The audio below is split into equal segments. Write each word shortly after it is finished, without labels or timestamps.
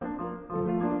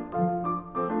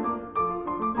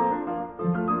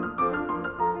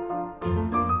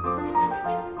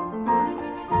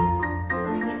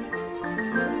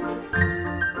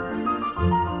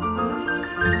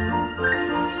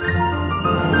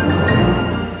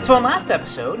So in last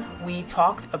episode, we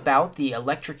talked about the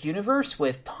electric universe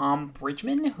with Tom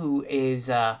Bridgman, who is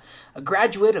a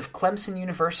graduate of Clemson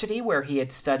University, where he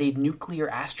had studied nuclear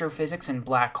astrophysics and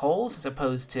black holes, as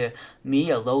opposed to me,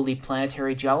 a lowly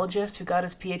planetary geologist who got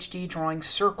his PhD drawing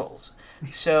circles.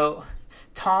 So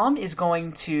Tom is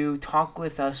going to talk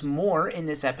with us more in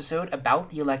this episode about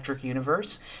the electric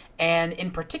universe, and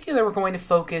in particular, we're going to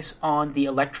focus on the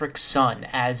electric sun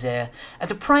as a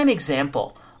prime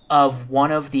example of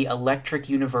one of the electric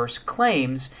universe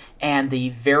claims and the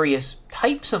various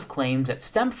types of claims that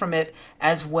stem from it,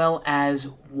 as well as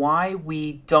why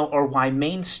we don't, or why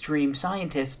mainstream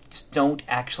scientists don't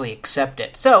actually accept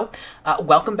it. So,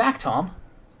 welcome back, Tom.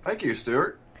 Thank you,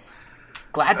 Stuart.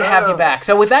 Glad to have you back.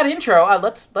 So with that intro,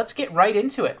 let's get right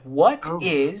into it. What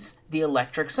is the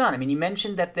electric sun? I mean, you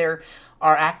mentioned that there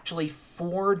are actually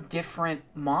four different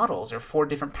models, or four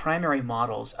different primary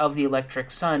models of the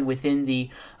electric sun within the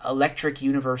electric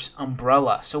universe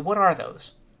umbrella. So what are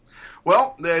those?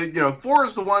 Well, four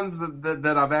is the ones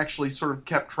that I've actually sort of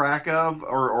kept track of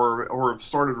or have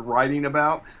started writing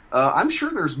about. I'm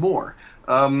sure there's more.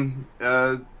 So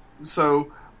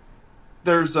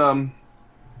there's one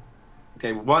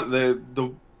of the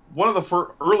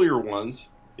earlier ones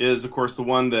is, of course, the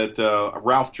one that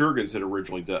Ralph Jurgens had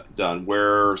originally done,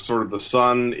 where sort of the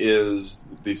sun is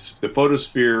the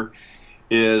photosphere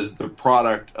is the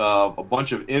product of a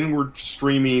bunch of inward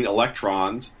streaming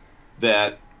electrons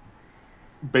that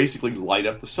basically light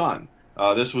up the sun.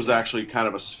 This was actually kind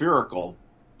of a spherical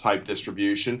type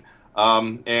distribution,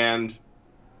 and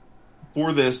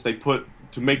for this they put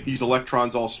to make these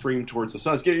electrons all stream towards the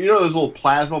sun. You know those little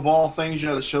plasma ball things,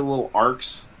 that show little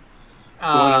arcs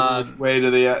going which way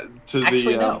to the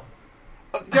actually, no.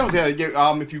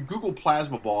 If you Google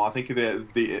plasma ball, I think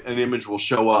an image will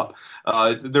show up.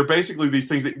 They're basically these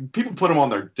things that people put them on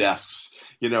their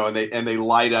desks, and they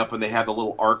light up, and they have the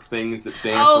little arc things that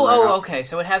dance around. Oh, okay.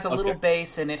 So it has a little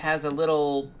base, and it has a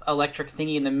little electric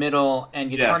thingy in the middle,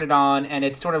 and you turn it on, and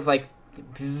it's sort of like,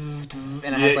 and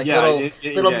it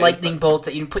has little lightning bolts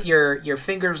that you can put your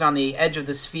fingers on the edge of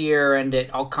the sphere, and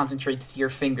it all concentrates to your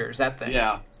fingers. That thing.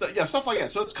 Yeah, stuff like that.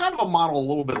 So it's kind of a model a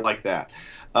little bit like that.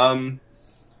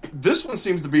 This one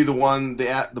seems to be the one,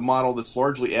 the model that's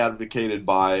largely advocated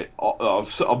by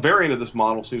a variant of this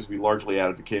model seems to be largely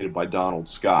advocated by Donald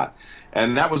Scott,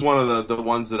 and that was one of the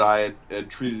ones that I had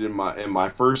treated in my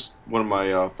first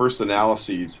first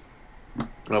analyses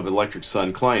of electric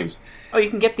sun claims. Oh, you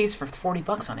can get these for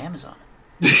 $40 on Amazon.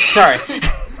 Sorry.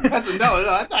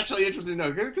 That's actually interesting to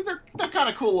know, because they're kind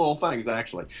of cool little things,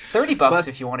 actually. $30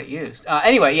 if you want it used.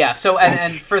 Anyway, yeah. So,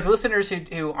 and for the listeners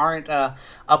who aren't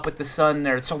up with the sun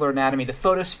or solar anatomy, the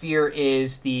photosphere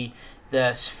is the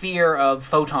sphere of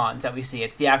photons that we see.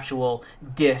 It's the actual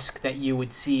disk that you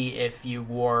would see if you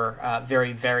wore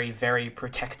very, very, very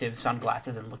protective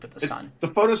sunglasses and looked at the sun. The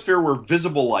photosphere where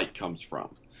visible light comes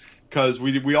from. Because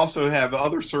we also have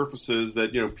other surfaces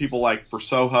that, people like for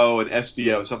SOHO and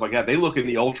SDO and stuff like that, they look in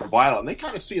the ultraviolet and they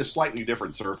kind of see a slightly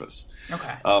different surface.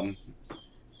 Okay.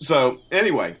 So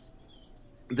anyway,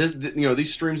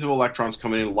 these streams of electrons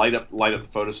come in and light up the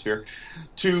photosphere.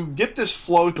 To get this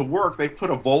flow to work, they put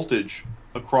a voltage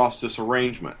across this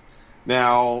arrangement.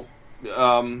 Now,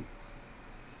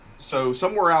 so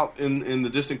somewhere out in the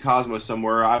distant cosmos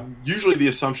somewhere, usually the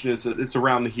assumption is that it's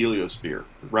around the heliosphere,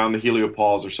 around the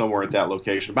heliopause, or somewhere at that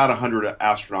location, about 100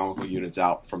 astronomical units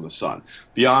out from the sun.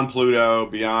 Beyond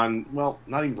Pluto,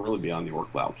 not even really beyond the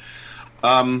Oort cloud.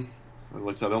 At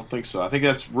least I don't think so. I think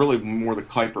that's really more the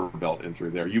Kuiper belt in through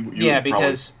there.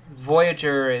 Because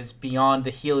Voyager is beyond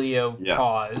the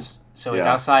heliopause, so it's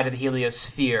outside of the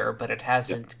heliosphere, but it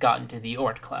hasn't gotten to the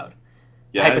Oort cloud.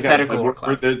 Yeah, hypothetical.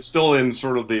 It's still in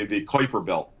sort of the Kuiper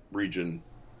belt region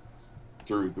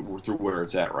through where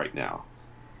it's at right now.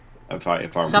 If I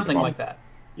remember something like that.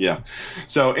 Yeah.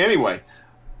 So anyway,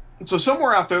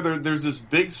 somewhere out there's this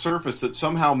big surface that's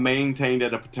somehow maintained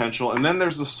at a potential, and then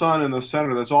there's the sun in the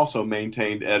center that's also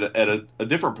maintained at a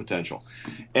different potential,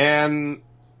 and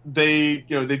they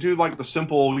do like the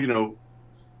simple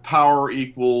power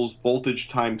equals voltage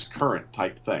times current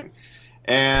type thing,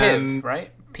 and PIV,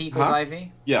 right? P equals IV?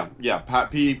 Yeah.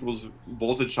 P equals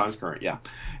voltage times current, yeah.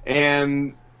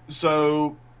 And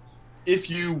so if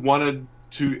you wanted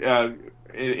to,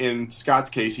 in Scott's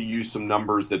case, he used some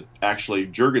numbers that actually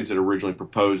Jurgens had originally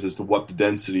proposed as to what the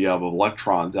density of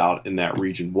electrons out in that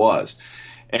region was.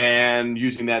 And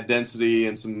using that density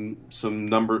and some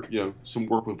number, some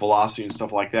work with velocity and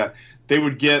stuff like that, they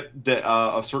would get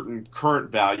a certain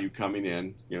current value coming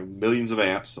in, millions of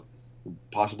amps,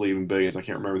 possibly even billions. I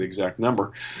can't remember the exact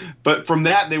number. But from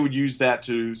that, they would use that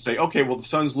to say, okay, well, the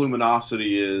sun's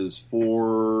luminosity is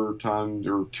 4 4 times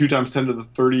or 2 times 10 to the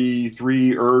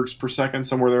 33 ergs per second,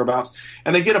 somewhere thereabouts,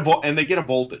 and they get a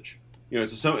voltage.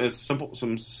 It's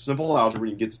some simple algebra.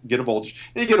 You get a voltage,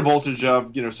 and you get a voltage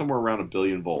of somewhere around 1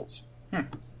 billion volts.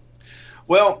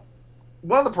 Well,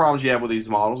 one of the problems you have with these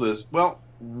models is,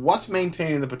 what's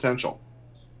maintaining the potential?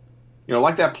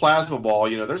 Like that plasma ball,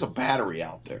 there's a battery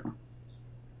out there.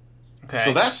 Okay.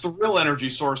 So that's the real energy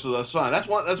source of the sun. That's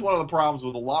one of the problems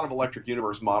with a lot of electric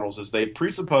universe models is they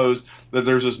presuppose that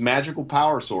there's this magical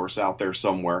power source out there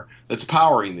somewhere that's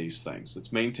powering these things,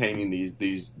 that's maintaining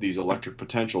these electric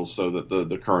potentials so that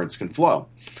the currents can flow.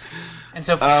 And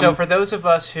so for those of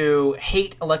us who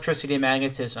hate electricity and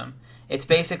magnetism, it's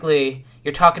basically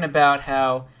you're talking about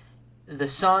how the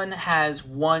sun has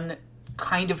one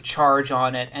kind of charge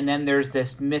on it, and then there's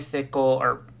this mythical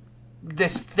or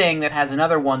this thing that has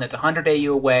another one that's 100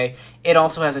 AU away. It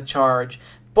also has a charge,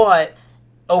 but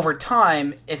over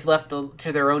time, if left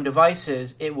to their own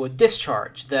devices, it would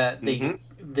discharge.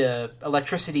 The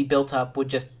electricity built up would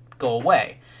just go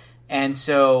away. And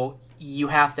so you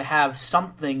have to have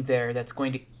something there that's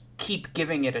going to keep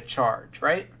giving it a charge,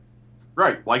 right?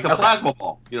 Right, like the plasma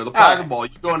ball. The plasma ball,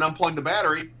 you go and unplug the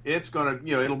battery, it's going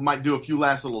to, it might do a few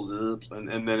last little zips, and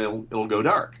then it'll go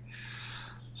dark.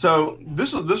 So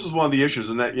this was one of the issues,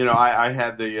 and that I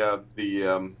had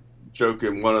the joke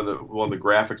in one of the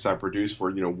graphics I produced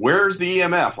for where's the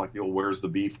EMF, like the old "Where's the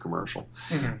Beef" commercial.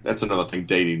 Mm-hmm. That's another thing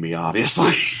dating me,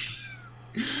 obviously.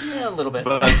 Yeah, a little bit,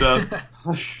 but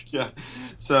yeah.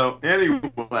 So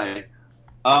anyway,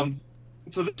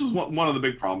 so this is one of the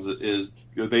big problems is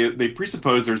they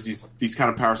presuppose there's these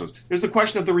kind of power sources. There's the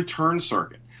question of the return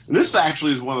circuit, and this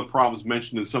actually is one of the problems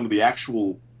mentioned in some of the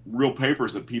actual real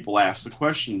papers that people asked the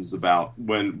questions about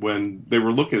when they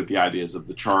were looking at the ideas of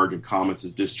the charge and comets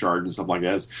as discharge and stuff like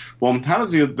that. Well, how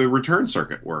does the return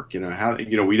circuit work? How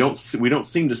we don't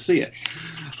seem to see it,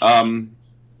 and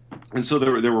so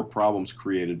there were problems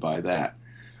created by that.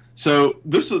 So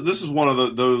this is one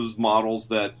of those models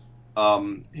that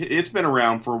it's been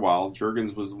around for a while.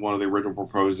 Jurgens was one of the original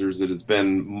proposers. That has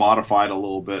been modified a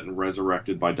little bit and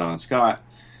resurrected by Don Scott,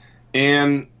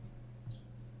 and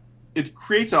it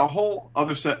creates a whole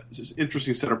other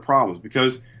interesting set of problems,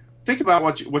 because think about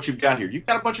what you've got here. You've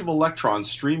got a bunch of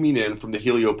electrons streaming in from the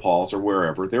heliopauls or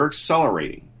wherever. They're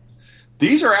accelerating.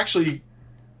 These are actually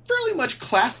fairly much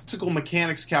classical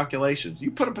mechanics calculations.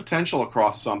 You put a potential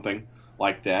across something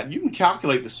like that, you can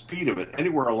calculate the speed of it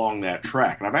anywhere along that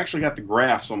track. And I've actually got the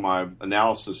graphs on my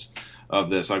analysis of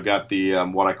this. I've got the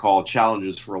what I call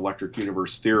challenges for electric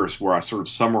universe theorists, where I sort of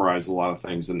summarize a lot of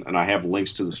things, and I have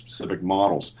links to the specific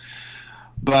models.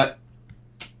 But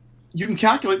you can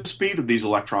calculate the speed of these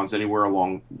electrons anywhere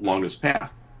along this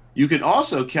path. You can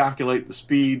also calculate the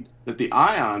speed that the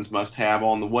ions must have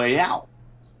on the way out,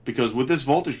 because with this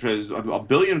voltage, 1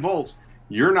 billion volts,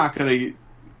 you're not going to.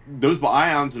 Those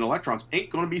ions and electrons ain't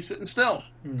going to be sitting still.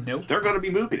 Nope. They're going to be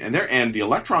moving, and the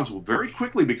electrons will very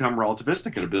quickly become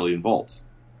relativistic at 1 billion volts.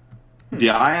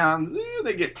 The ions,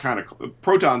 they get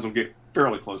protons will get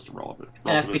fairly close to relevant.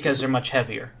 And that's because they're much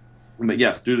heavier. But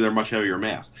yes, due to their much heavier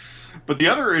mass. But the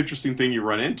other interesting thing you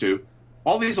run into,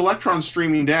 all these electrons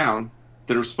streaming down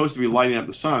that are supposed to be lighting up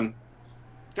the sun,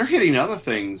 they're hitting other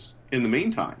things in the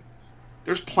meantime.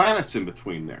 There's planets in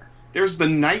between there. There's the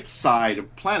night side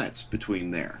of planets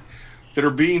between there that are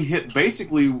being hit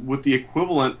basically with the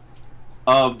equivalent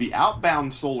of the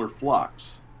outbound solar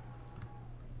flux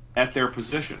at their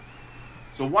position.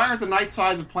 So why aren't the night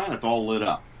sides of planets all lit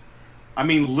up? I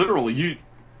mean, literally,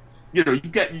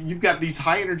 you've got these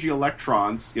high energy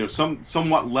electrons,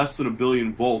 somewhat less than 1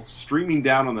 billion volts, streaming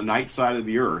down on the night side of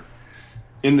the Earth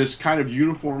in this kind of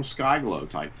uniform sky glow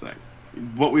type thing.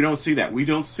 But we don't see that. We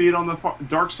don't see it on the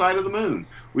dark side of the moon.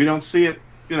 We don't see it,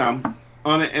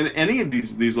 on any of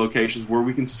these locations where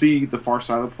we can see the far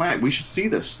side of the planet. We should see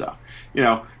this stuff.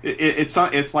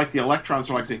 It's like the electrons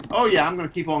are like saying, "Oh yeah, I'm going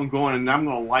to keep on going, and I'm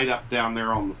going to light up down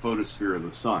there on the photosphere of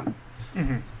the sun."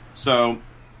 Mm-hmm. So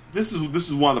this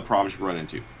is one of the problems you run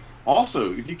into.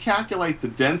 Also, if you calculate the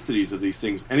densities of these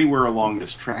things anywhere along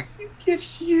this track, you get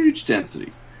huge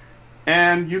densities.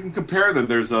 And you can compare them.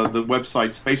 There's the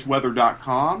website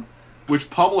spaceweather.com,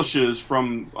 which publishes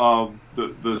from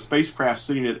the spacecraft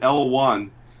sitting at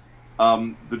L1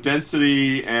 the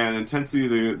density and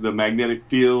intensity of the magnetic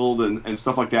field and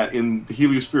stuff like that in the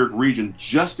heliospheric region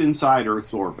just inside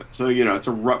Earth's orbit. So it's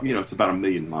it's about 1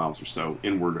 million miles or so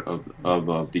inward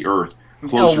of the Earth.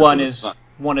 L1 is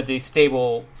one of the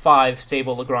five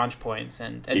stable Lagrange points,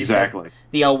 and as exactly. You said,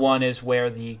 the L1 is where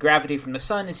the gravity from the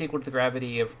sun is equal to the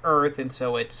gravity of Earth, and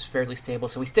so it's fairly stable.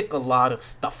 So we stick a lot of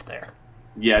stuff there.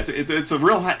 Yeah, it's a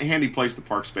real handy place to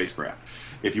park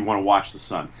spacecraft if you want to watch the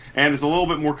sun. And it's a little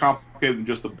bit more complicated than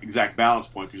just the exact balance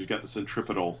point because you've got the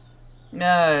centripetal.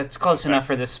 No, it's close enough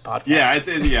for this podcast. Yeah,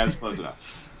 it's close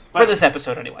enough. But, for this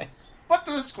episode, anyway. But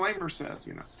the disclaimer says,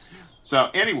 So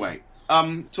anyway,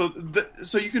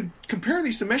 so you can compare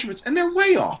these to measurements, and they're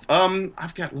way off.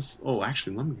 I've got. I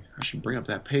should bring up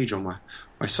that page on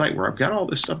my site where I've got all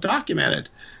this stuff documented,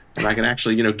 and I can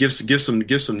actually give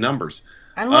some numbers.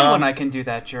 I love when I can do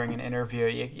that during an interview.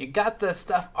 You got the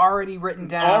stuff already written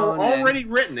down. Already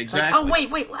written, exactly. Like, oh,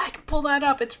 wait, I can pull that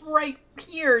up. It's right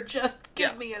here. Just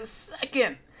give me a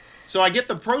second. So I get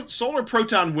the solar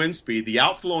proton wind speed, the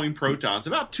outflowing protons,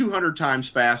 about 200 times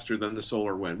faster than the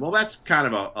solar wind. Well, that's kind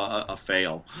of a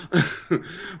fail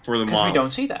for the model. Because we don't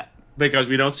see that. Because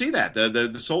we don't see that.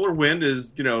 The solar wind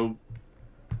is,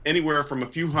 anywhere from a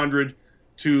few hundred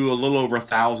to a little over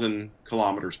 1,000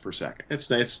 kilometers per second. And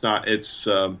that's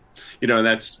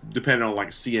dependent on like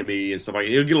a CME and stuff like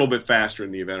that. It'll get a little bit faster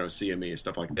in the event of a CME and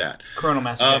stuff like that. Coronal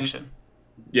mass ejection.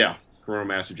 Yeah, coronal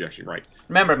mass ejection, right.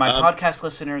 Remember, my podcast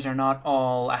listeners are not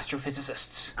all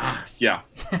astrophysicists. Yeah.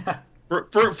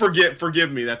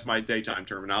 Forgive me, that's my daytime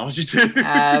terminology too.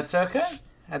 That's okay.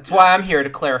 That's why I'm here to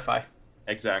clarify.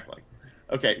 Exactly.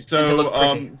 Okay,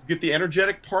 so get the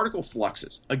energetic particle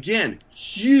fluxes. Again,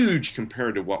 huge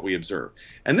compared to what we observe.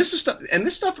 And this stuff,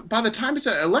 by the time it's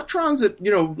electrons at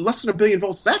less than 1 billion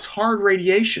volts, that's hard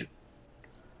radiation.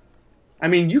 I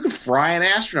mean, you could fry an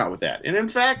astronaut with that. And in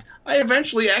fact, I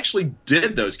eventually actually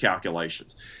did those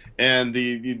calculations. And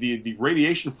the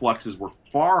radiation fluxes were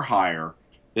far higher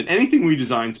than anything we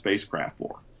designed spacecraft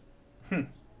for.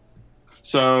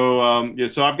 So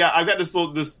so I've got this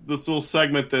little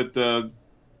segment that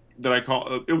I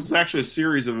call it was actually a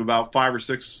series of about 5 or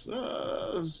 6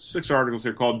 articles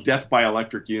here called "Death by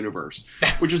Electric Universe,"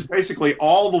 which is basically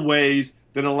all the ways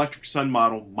that an electric sun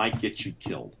model might get you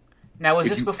killed. Now, was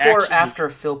this before or after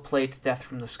Phil Plate's "Death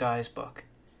from the Skies" book?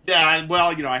 Yeah,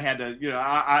 well, I had to,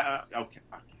 okay.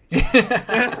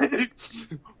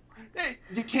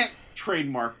 You can't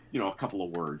trademark, a couple of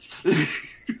words.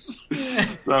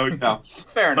 So yeah,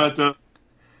 fair enough.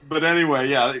 But anyway,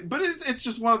 yeah. But it's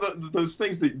just one of those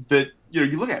things that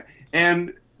you look at,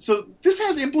 and so this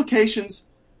has implications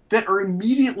that are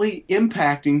immediately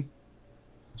impacting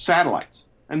satellites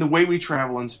and the way we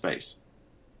travel in space.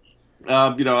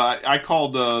 I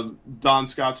called Don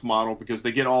Scott's model because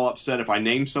they get all upset if I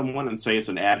name someone and say it's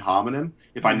an ad hominem.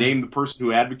 If I name the person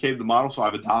who advocated the model, so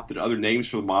I've adopted other names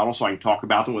for the model so I can talk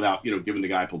about them without giving the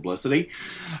guy publicity.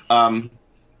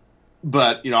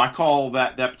 But I call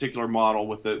that particular model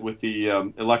with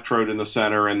the electrode in the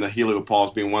center and the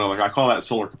heliopause being one of them. I call that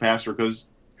solar capacitor because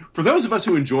for those of us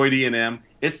who enjoyed E&M,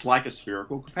 it's like a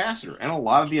spherical capacitor, and a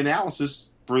lot of the analysis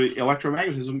for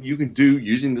electromagnetism you can do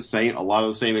using a lot of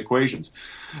the same equations.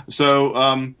 So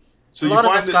a lot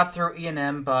of us got through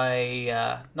E&M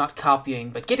by not copying,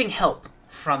 but getting help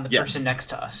from the person next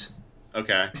to us.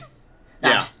 Okay.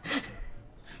 Yeah.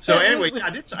 So anyway, I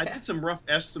did some rough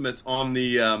estimates on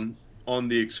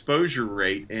the exposure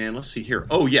rate, and let's see here.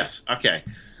 Oh yes, okay.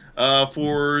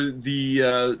 For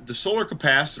the solar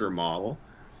capacitor model,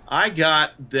 I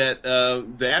got that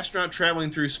the astronaut traveling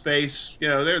through space,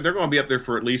 they're going to be up there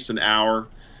for at least an hour,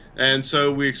 and so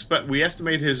we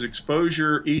estimate his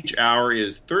exposure each hour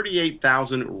is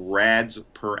 38,000 rads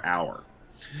per hour.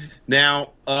 Now,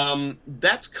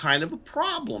 that's kind of a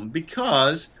problem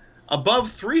because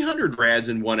above 300 rads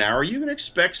in 1 hour, you can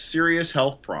expect serious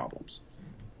health problems.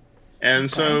 And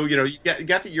so, you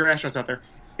got your astronauts out there.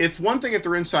 It's one thing if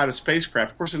they're inside a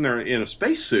spacecraft. Of course, if they're in a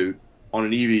spacesuit on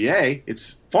an EVA,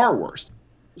 it's far worse.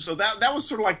 So that was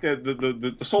sort of like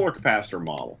the solar capacitor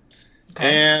model. Okay.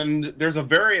 And there's a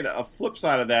flip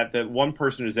side of that one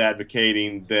person is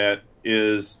advocating that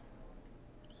is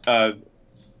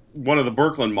one of the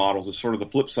Birkeland models is sort of the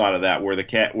flip side of that, where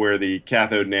the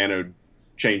cathode and anode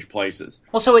change places.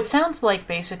 Well, so it sounds like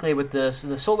basically with the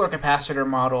solar capacitor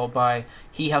model by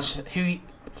he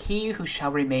who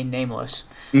shall remain nameless.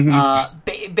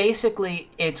 Mm-hmm. Basically,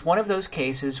 it's one of those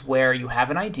cases where you have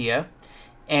an idea,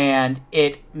 and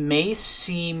it may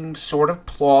seem sort of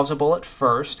plausible at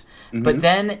first, but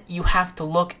then you have to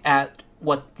look at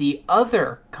what the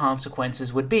other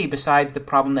consequences would be besides the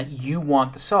problem that you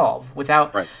want to solve.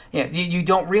 Without, you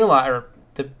don't realize, or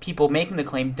the people making the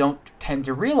claim don't tend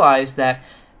to realize that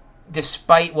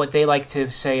despite what they like to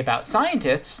say about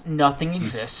scientists, nothing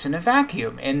exists in a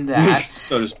vacuum. In that,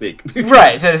 so to speak,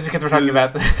 right? So this is because we're talking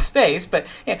about the space, but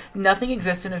nothing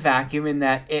exists in a vacuum. In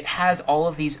that, it has all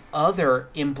of these other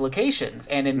implications,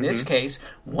 and in this case,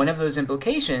 one of those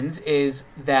implications is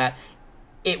that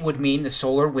it would mean the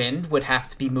solar wind would have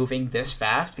to be moving this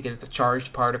fast because it's a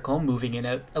charged particle moving in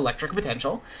an electric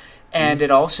potential. And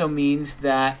it also means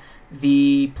that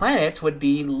the planets would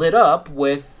be lit up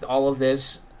with all of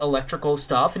this electrical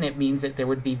stuff, and it means that there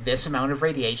would be this amount of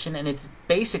radiation, and it's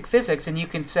basic physics, and you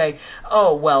can say,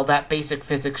 oh, well, that basic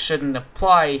physics shouldn't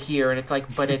apply here, and it's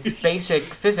like, but it's basic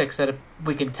physics that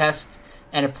we can test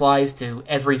and applies to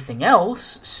everything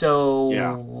else,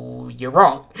 so you're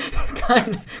wrong.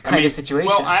 kind of situation.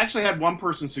 Well, I actually had one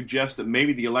person suggest that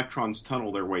maybe the electrons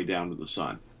tunnel their way down to the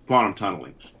sun. Quantum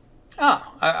tunneling.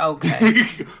 Oh, okay.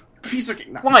 Piece of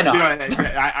Why not?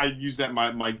 I use that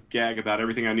my gag about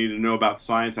everything I need to know about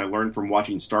science I learned from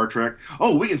watching Star Trek.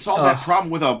 Oh, we can solve that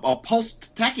problem with a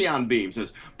pulsed tachyon beam.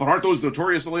 Says, but aren't those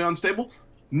notoriously unstable?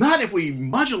 Not if we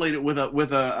modulate it with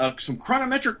some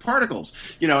chronometric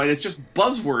particles, and it's just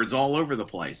buzzwords all over the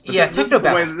place. But this is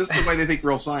the way they think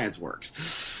real science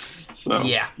works. So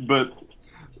yeah,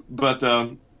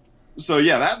 so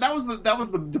yeah, that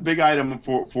was the big item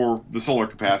for the solar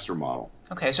capacitor model.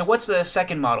 Okay, so what's the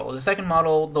second model? Is the second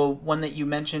model the one that you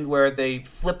mentioned where they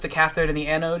flip the cathode and the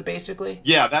anode, basically?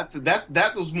 Yeah,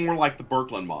 that was more like the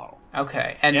Birkeland model.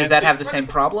 Okay, and does that have the same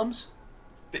problems?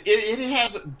 It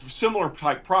has similar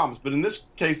type problems, but in this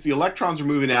case, the electrons are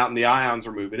moving out and the ions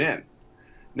are moving in.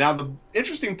 Now, the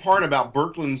interesting part about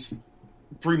Birkeland's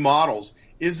three models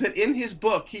is that in his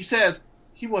book, he says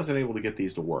he wasn't able to get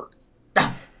these to work.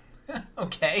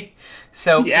 Okay,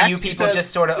 so you people says,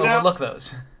 just sort of overlook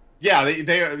those. Yeah,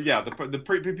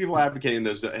 the people advocating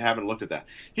those haven't looked at that.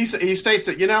 He states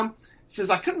that says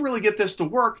I couldn't really get this to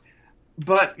work,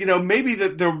 but maybe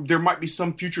that there might be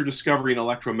some future discovery in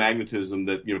electromagnetism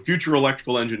that future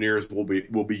electrical engineers will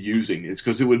be using. It's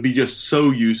because it would be just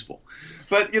so useful.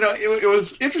 But it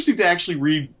was interesting to actually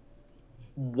read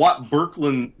what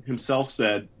Birkeland himself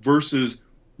said versus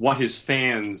what his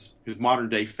modern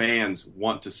day fans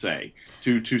want to say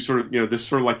to sort of this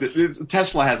sort of like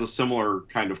Tesla has a similar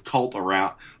kind of cult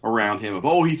around him of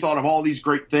he thought of all these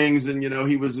great things and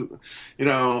he was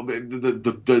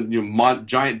the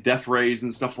giant death rays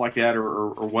and stuff like that or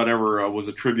whatever was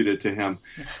attributed to him.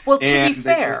 Well, to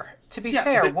be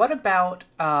fair, what about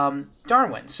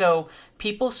Darwin? So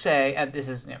people say, and this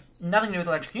is nothing to do with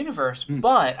Electric Universe,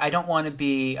 but I don't want to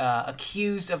be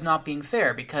accused of not being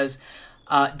fair because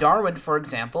Darwin, for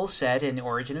example, said in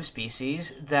Origin of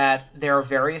Species that there are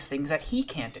various things that he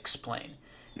can't explain.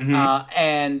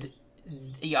 And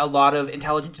a lot of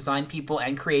intelligent design people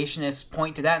and creationists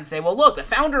point to that and say, well, look, the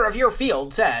founder of your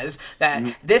field says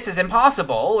that this is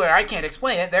impossible, or I can't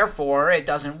explain it, therefore it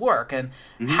doesn't work. And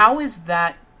how is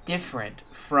that different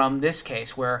from this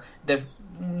case where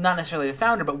not necessarily the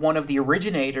founder, but one of the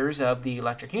originators of the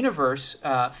Electric Universe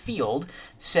field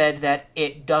said that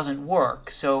it doesn't work?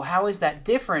 So how is that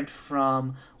different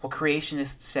from what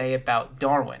creationists say about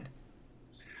Darwin?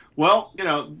 Well,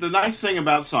 the nice thing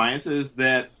about science is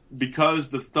that because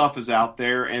the stuff is out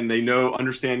there and they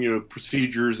understand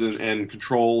procedures and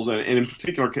controls, and in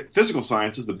particular physical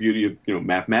sciences, the beauty of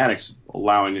mathematics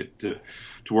allowing it to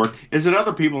work is that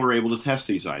other people are able to test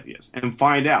these ideas and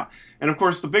find out. And of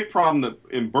course, the big problem that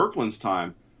in Birkeland's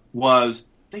time was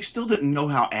they still didn't know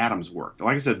how atoms worked.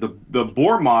 Like I said, the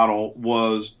Bohr model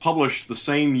was published the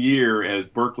same year as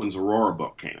Birkeland's Aurora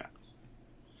book came out.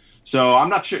 So I'm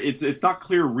not sure. It's not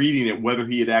clear reading it whether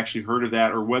he had actually heard of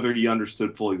that or whether he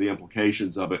understood fully the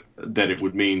implications of it that it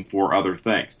would mean for other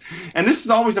things. And this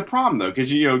is always a problem, though,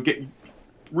 because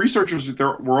researchers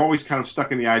were always kind of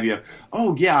stuck in the idea,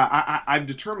 I've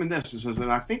determined this,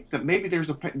 and I think that maybe there's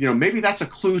maybe that's a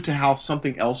clue to how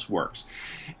something else works.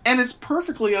 And it's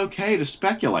perfectly okay to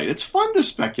speculate. It's fun to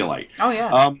speculate. Oh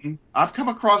yeah. I've come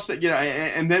across that,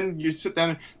 and then you sit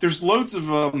down. There's loads of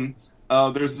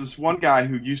there's this one guy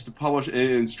who used to publish,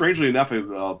 and strangely enough,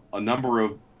 a number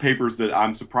of papers that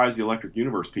I'm surprised the Electric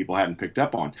Universe people hadn't picked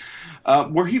up on,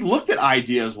 where he looked at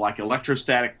ideas like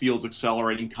electrostatic fields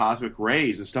accelerating cosmic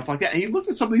rays and stuff like that. And he looked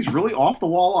at some of these really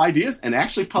off-the-wall ideas and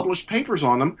actually published papers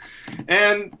on them.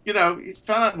 And, he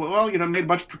found out, made a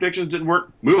bunch of predictions, didn't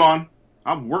work, move on.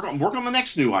 I'll work on the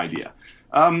next new idea.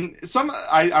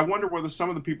 I wonder whether some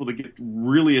of the people that get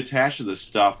really attached to this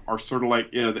stuff are sort of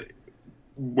like,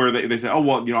 where they say,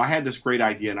 I had this great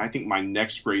idea, and I think my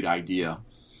next great idea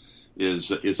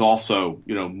is also,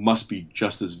 must be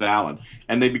just as valid.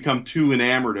 And they become too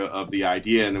enamored of the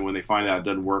idea, and then when they find out it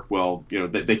doesn't work well,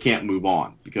 they can't move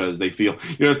on because they feel,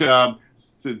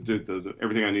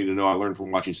 everything I need to know I learned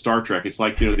from watching Star Trek. It's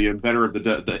like, the inventor of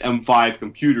the M5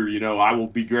 computer, I will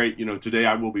be great, today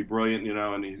I will be brilliant,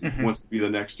 and he wants to be the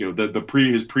next,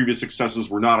 his previous successes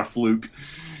were not a fluke,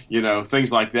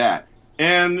 things like that.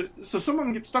 And so some of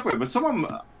them get stuck with it, but some of them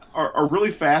are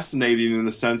really fascinating in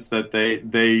the sense that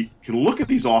they can look at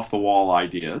these off the wall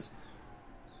ideas,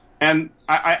 and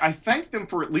I thank them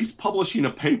for at least publishing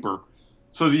a paper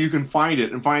so that you can find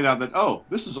it and find out that, oh,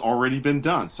 this has already been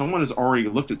done. Someone has already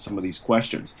looked at some of these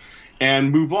questions,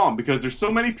 and move on, because there's so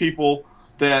many people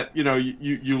that, you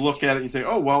look at it and you say,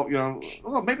 oh, well,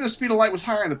 well, maybe the speed of light was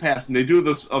higher in the past, and they do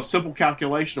this a simple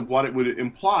calculation of what it would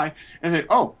imply, and they say,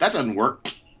 oh, that doesn't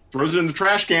work, throws it in the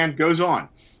trash can, goes on.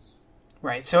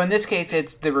 Right. So in this case,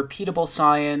 it's the repeatable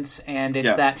science, and it's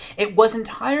Yes. that it was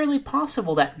entirely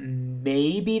possible that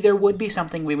maybe there would be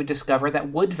something we would discover that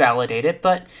would validate it,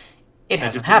 but it That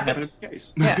hasn't just didn't happened. happen in the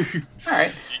case. Yeah. All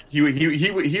right.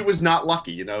 he was not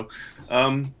lucky.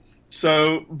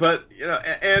 So, but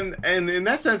and in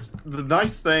that sense, the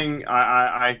nice thing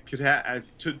I could have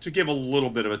to give a little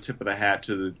bit of a tip of the hat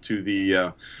to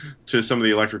some of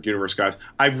the Electric Universe guys.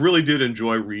 I really did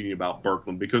enjoy reading about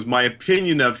Birkeland, because my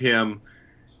opinion of him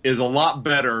is a lot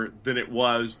better than it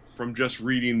was from just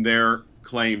reading their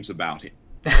claims about him.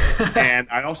 And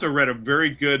I also read a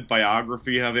very good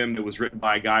biography of him that was written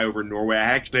by a guy over in Norway. I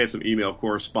actually had some email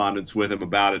correspondence with him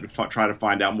about it to try to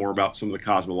find out more about some of the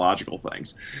cosmological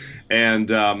things. And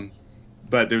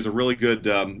but there's a really good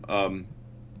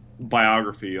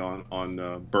biography on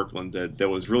Birkeland that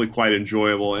was really quite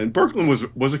enjoyable. And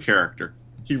Birkeland was a character.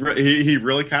 He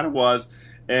really kind of was.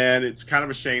 And it's kind of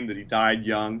a shame that he died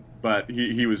young, but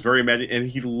he was very and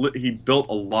he built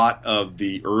a lot of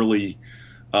the early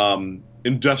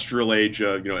industrial age,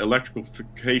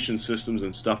 electrification systems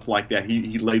and stuff like that.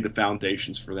 He laid the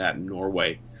foundations for that in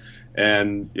Norway,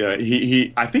 and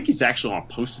I think he's actually on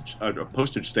a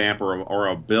postage stamp or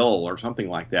a bill or something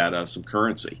like that, some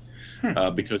currency,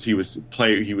 because he was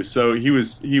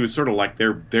sort of like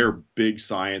their big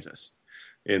scientist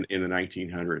in the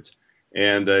 1900s.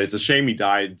 And it's a shame he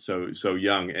died so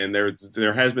young. And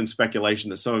there has been speculation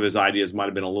that some of his ideas might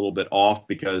have been a little bit off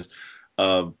because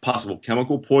of possible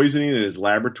chemical poisoning in his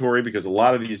laboratory, because a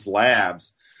lot of these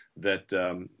labs that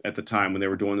at the time when they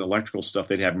were doing the electrical stuff,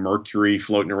 they'd have mercury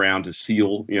floating around to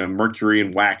seal, mercury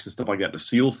and wax and stuff like that to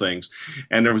seal things.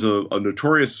 And there was a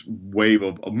notorious wave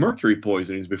of mercury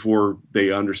poisonings before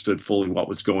they understood fully what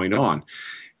was going on.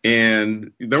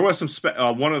 And there was some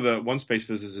one space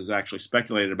physicist actually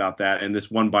speculated about that, and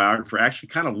this one biographer actually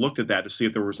kind of looked at that to see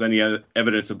if there was any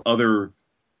evidence of other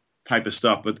type of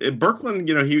stuff. But at Birkeland,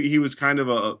 he was kind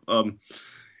of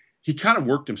he kind of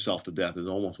worked himself to death, is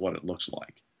almost what it looks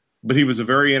like. But he was a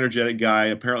very energetic guy,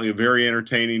 apparently a very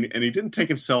entertaining, and he didn't take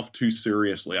himself too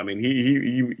seriously. I mean,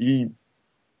 he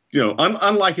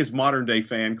unlike his modern day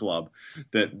fan club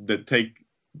that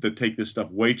take this stuff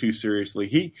way too seriously,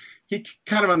 he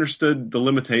kind of understood the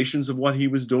limitations of what he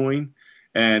was doing,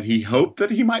 and he hoped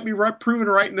that he might be proven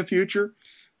right in the future.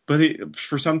 But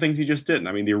for some things, he just didn't.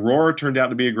 I mean, the Aurora turned out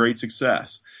to be a great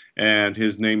success, and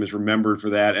his name is remembered for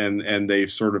that. And they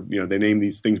sort of, they name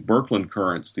these things Birkeland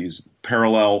currents, these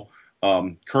parallel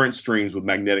current streams with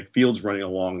magnetic fields running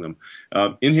along them,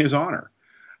 in his honor.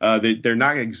 They're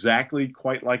not exactly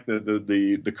quite like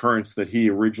the currents that he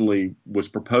originally was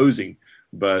proposing,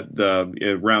 but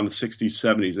around the 60s,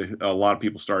 70s, a lot of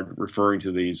people started referring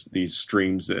to these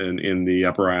streams in the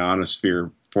upper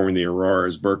ionosphere forming the Aurora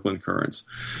as Birkeland currents.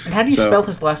 And how do you spell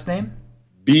his last name?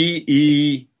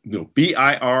 Birkland.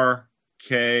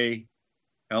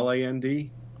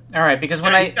 All right, because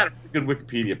He's got a pretty good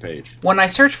Wikipedia page. When I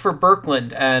searched for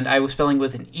Birkeland and I was spelling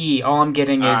with an E, all I'm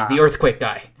getting is the earthquake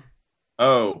guy.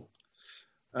 Oh.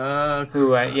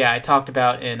 Who, I talked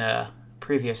about in a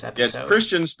previous episode. It's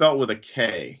Christian spelled with a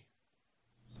K.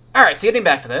 All right, so getting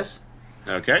back to this.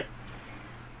 Okay.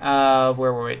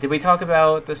 Where were we? Did we talk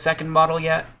about the second model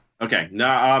yet? Okay.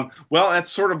 No. Well,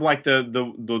 that's sort of like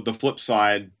the flip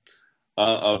side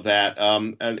of that.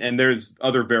 And there's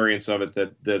other variants of it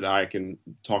that I can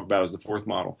talk about as the fourth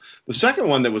model. The second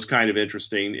one that was kind of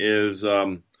interesting is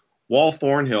Wal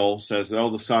Thornhill says,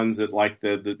 the sun's at like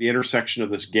the intersection of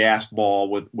this gas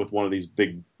ball with one of these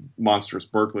big monstrous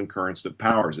Birkeland currents that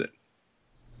powers it.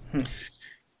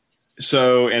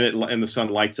 So, and the sun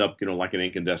lights up, like an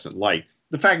incandescent light.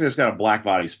 The fact that it's got a black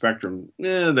body spectrum,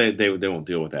 they won't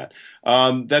deal with that.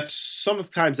 That's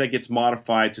sometimes that gets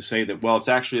modified to say that, well, it's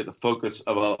actually at the focus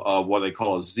of what they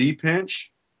call a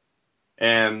Z-pinch,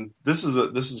 and this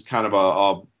is kind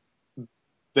of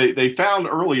they found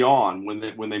early on when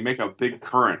they make a big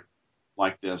current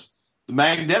like this, the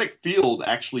magnetic field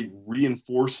actually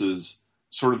reinforces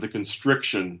sort of the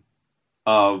constriction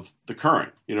of the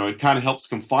current. It kind of helps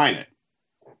confine it,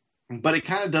 but it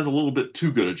kind of does a little bit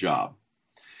too good a job.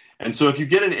 And so if you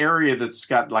get an area that's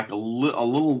got like a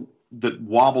little that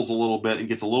wobbles a little bit and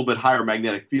gets a little bit higher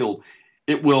magnetic field,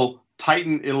 it will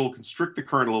tighten, it'll constrict the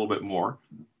current a little bit more,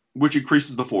 which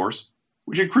increases the force,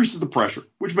 which increases the pressure,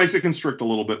 which makes it constrict a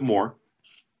little bit more.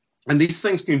 And these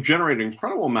things can generate an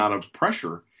incredible amount of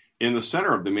pressure in the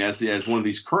center of them as one of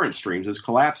these current streams is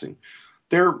collapsing.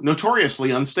 They're notoriously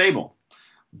unstable.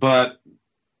 But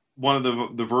one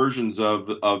of the versions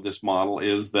of this model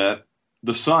is that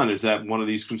the sun is at one of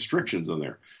these constrictions in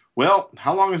there. Well,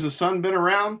 how long has the sun been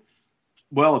around?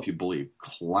 Well, if you believe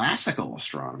classical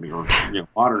astronomy or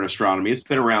modern astronomy, it's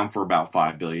been around for about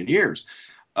 5 billion years.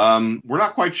 We're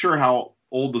not quite sure how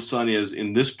old the sun is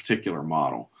in this particular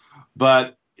model,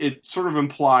 but it sort of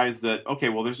implies that, okay,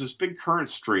 well, there's this big current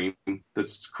stream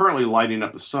that's currently lighting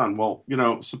up the sun. Well,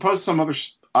 suppose some other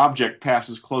object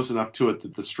passes close enough to it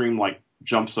that the stream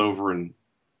jumps over and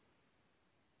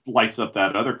lights up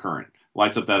that other current,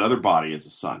 lights up that other body as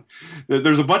the sun.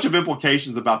 There's a bunch of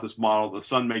implications about this model. The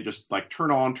sun may just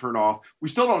turn on, turn off. We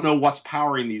still don't know what's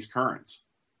powering these currents.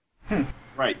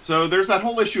 Right. So there's that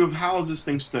whole issue of how is this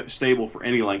thing stable for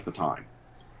any length of time.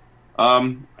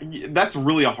 That's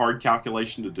really a hard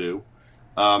calculation to do.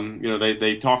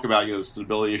 They talk about the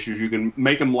stability issues. You can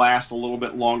make them last a little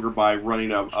bit longer by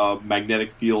running a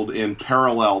magnetic field in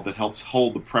parallel that helps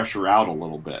hold the pressure out a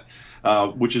little bit,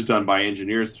 which is done by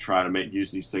engineers to try to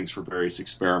use these things for various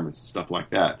experiments and stuff like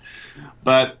that.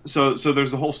 But so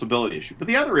there's the whole stability issue. But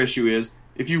the other issue is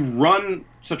if you run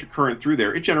such a current through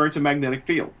there, it generates a magnetic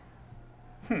field.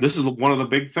 This is one of the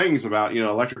big things about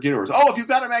electric universe. Oh, if you've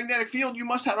got a magnetic field, you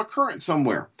must have a current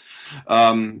somewhere.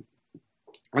 And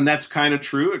that's kind of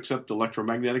true, except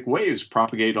electromagnetic waves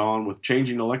propagate on with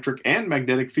changing electric and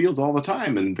magnetic fields all the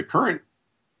time. And the current,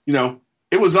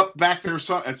 it was up back there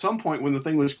at some point when the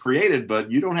thing was created, but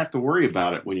you don't have to worry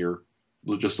about it when you're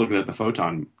just looking at the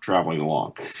photon traveling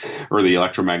along or the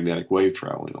electromagnetic wave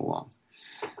traveling along.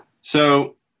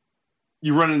 So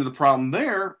you run into the problem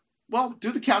there. Well,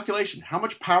 do the calculation. How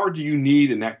much power do you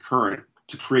need in that current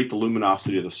to create the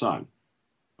luminosity of the sun?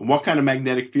 And what kind of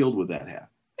magnetic field would that have?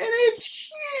 And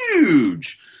it's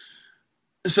huge.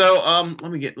 So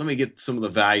let me get some of the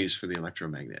values for the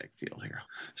electromagnetic field here.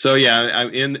 So yeah,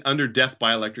 I'm under Death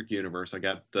by Electric Universe. I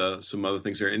got some other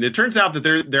things there, and it turns out that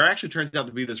there actually turns out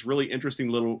to be this really interesting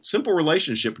little simple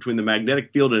relationship between the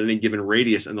magnetic field at any given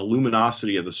radius and the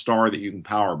luminosity of the star that you can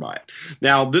power by it.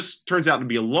 Now this turns out to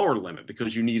be a lower limit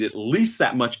because you need at least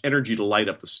that much energy to light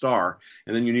up the star,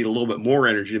 and then you need a little bit more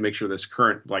energy to make sure this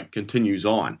current continues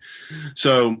on.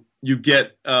 So you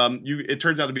get it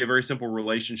turns out to be a very simple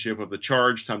relationship of the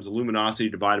charge times the luminosity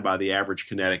divided by the average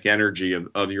kinetic energy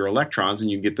of your electrons,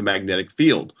 and you get the magnetic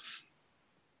field.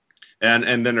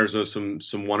 And then there's some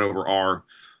 1/r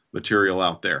material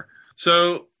out there.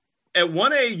 So at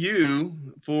 1 AU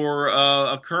for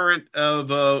a current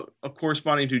of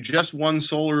corresponding to just one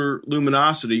solar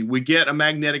luminosity, we get a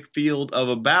magnetic field of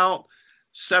about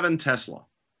 7 Tesla.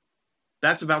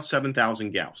 That's about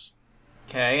 7,000 Gauss.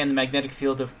 Okay, and the magnetic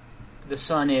field of the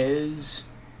sun is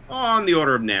on the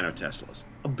order of nanoteslas,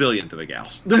 a billionth of a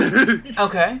Gauss.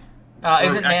 Okay,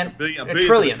 isn't a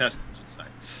trillion? Tesla, I should say.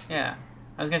 Yeah,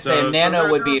 I was going to say nano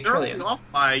would be a trillion. They're off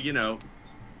by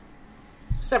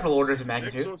several orders of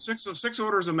magnitude. Six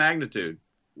orders of magnitude.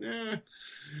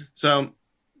 So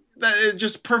that is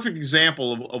just a perfect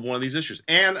example of one of these issues.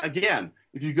 And again,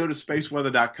 if you go to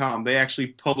spaceweather.com, they actually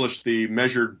publish the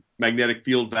measured magnetic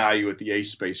field value at the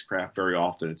ACE spacecraft very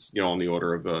often. It's on the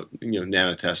order of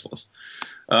nanoteslas.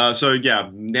 So yeah,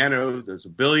 nano, there's a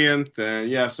billionth,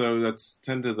 and so that's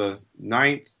 10 to the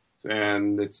 9th,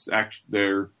 and it's actually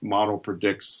their model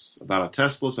predicts about a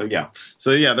Tesla.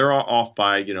 So yeah, they're all off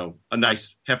by a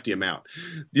nice hefty amount.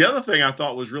 The other thing I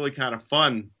thought was really kind of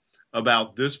fun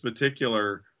about this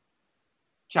particular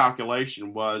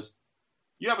calculation was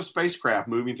you have a spacecraft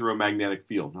moving through a magnetic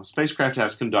field. Now, spacecraft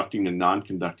has conducting and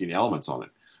non-conducting elements on it.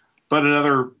 But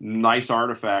another nice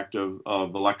artifact of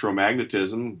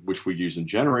electromagnetism, which we use in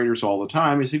generators all the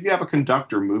time, is if you have a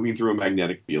conductor moving through a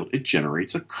magnetic field, it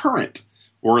generates a current,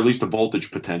 or at least a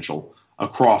voltage potential,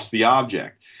 across the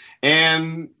object.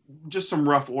 And just some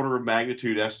rough order of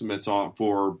magnitude estimates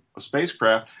for a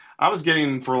spacecraft, I was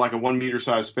getting, for like a 1 meter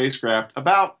size spacecraft,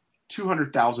 about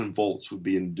 200,000 volts would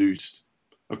be induced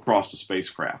across the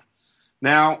spacecraft.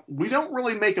 Now, we don't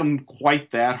really make them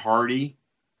quite that hardy,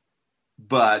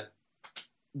 but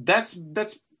that's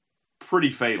pretty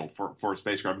fatal for a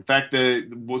spacecraft. In fact,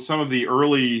 some of the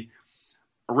early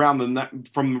from around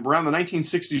the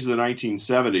 1960s to the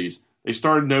 1970s, they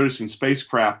started noticing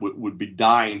spacecraft would be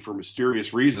dying for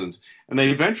mysterious reasons, and they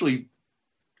eventually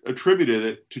attributed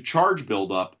it to charge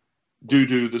buildup due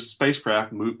to the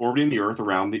spacecraft orbiting the Earth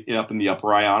up in the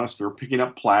upper ionosphere, picking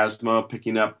up plasma,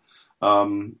 picking up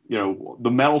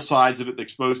the metal sides of it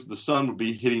exposed to the sun would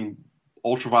be hitting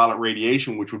ultraviolet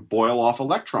radiation, which would boil off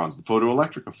electrons, the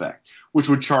photoelectric effect, which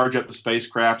would charge up the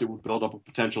spacecraft. It would build up a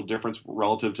potential difference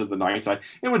relative to the night side.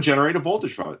 It would generate a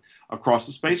voltage from it across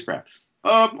the spacecraft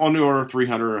on the order of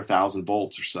 300 or 1,000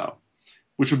 volts or so,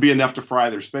 which would be enough to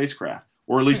fry their spacecraft,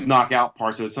 or at least knock out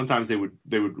parts of it. Sometimes they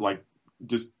would like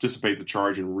just dissipate the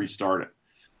charge and restart it.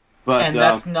 And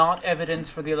that's not evidence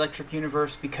for the electric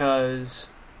universe because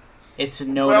it's a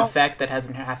known effect that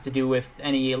doesn't have to do with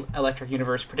any electric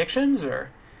universe predictions, or?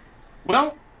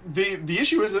 Well, the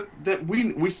issue is that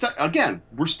we're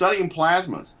studying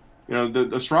plasmas. The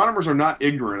astronomers are not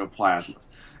ignorant of plasmas,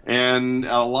 and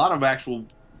a lot of actual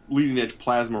leading edge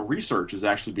plasma research is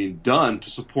actually being done to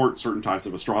support certain types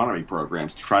of astronomy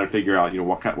programs to try to figure out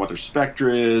what their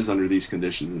spectra is under these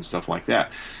conditions and stuff like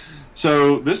that.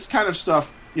 So this kind of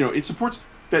stuff, it supports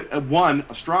that,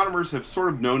 astronomers have sort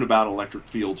of known about electric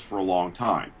fields for a long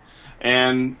time.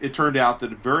 And it turned out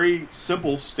that a very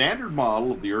simple standard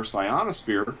model of the Earth's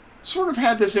ionosphere sort of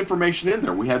had this information in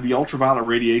there. We had the ultraviolet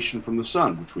radiation from the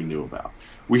sun, which we knew about.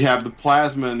 We have the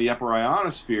plasma in the upper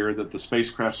ionosphere that the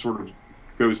spacecraft sort of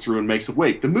goes through and makes a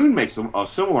wake. The moon makes a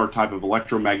similar type of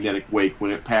electromagnetic wake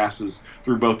when it passes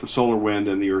through both the solar wind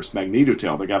and the Earth's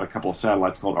magnetotail. They got a couple of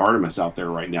satellites called Artemis out there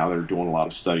right now that are doing a lot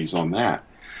of studies on that.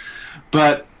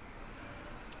 But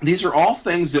these are all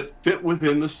things that fit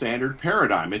within the standard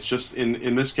paradigm. It's just,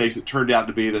 in this case, it turned out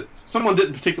to be that someone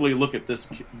didn't particularly look at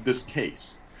this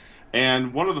case.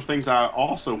 And one of the things I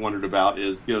also wondered about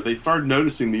is, they started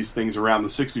noticing these things around the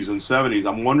 60s and 70s.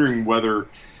 I'm wondering whether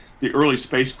the early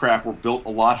spacecraft were built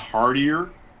a lot hardier,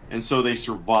 and so they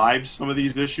survived some of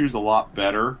these issues a lot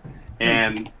better.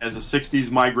 And as the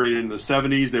 60s migrated into the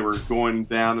 70s, they were going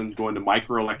down and going to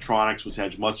microelectronics, which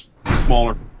had much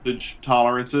smaller voltage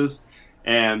tolerances,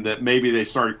 and that maybe they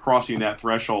started crossing that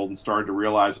threshold and started to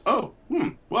realize, well, we're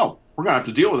going to have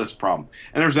to deal with this problem.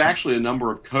 And there's actually a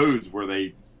number of codes where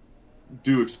they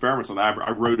do experiments on that.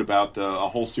 I wrote about a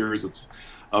whole series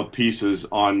of pieces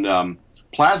on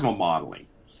plasma modeling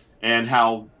and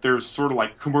how there's sort of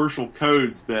like commercial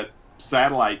codes that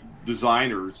satellite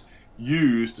designers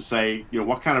use to say,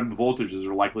 what kind of voltages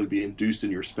are likely to be induced in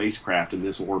your spacecraft in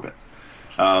this orbit,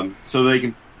 so they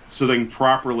can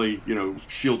properly,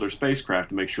 shield their spacecraft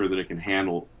to make sure that it can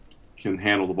handle the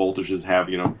voltages, have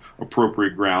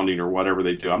appropriate grounding or whatever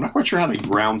they do. I'm not quite sure how they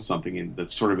ground something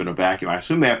that's sort of in a vacuum. I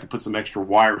assume they have to put some extra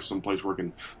wires someplace where it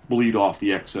can bleed off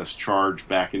the excess charge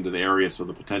back into the area so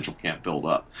the potential can't build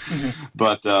up. Mm-hmm.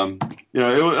 But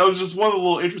it was just one of the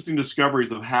little interesting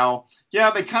discoveries of how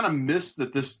they kind of missed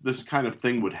that this kind of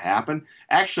thing would happen.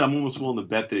 Actually, I'm almost willing to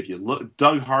bet that if you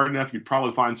dug hard enough, you'd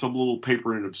probably find some little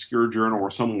paper in an obscure journal where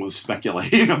someone was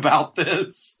speculating about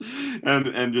this,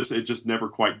 and it just never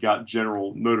quite got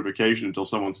general notification until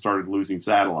someone started losing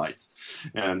satellites,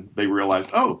 and they realized,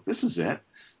 oh, this is it.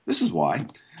 This is why.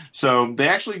 So they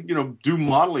actually, do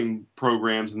modeling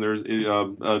programs, and there's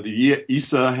the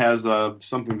ESA has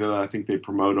something that I think they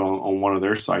promote on one of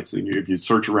their sites. If you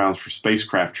search around for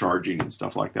spacecraft charging and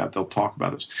stuff like that, they'll talk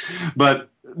about this. But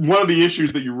one of the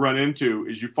issues that you run into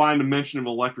is you find a mention of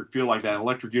an electric field like that, an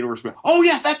electric universe. Oh,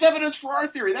 yeah, that's evidence for our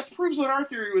theory. That proves that our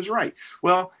theory was right.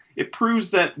 Well, it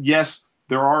proves that, yes,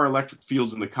 there are electric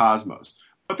fields in the cosmos,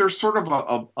 but there's sort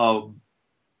of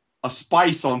a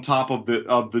spice on top of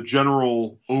the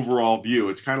general overall view.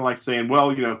 It's kind of like saying, well,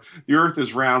 the Earth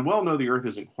is round. Well, no, the Earth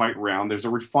isn't quite round. There's a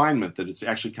refinement that it's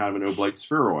actually kind of an oblate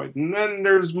spheroid. And then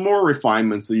there's more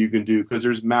refinements that you can do because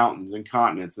there's mountains and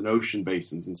continents and ocean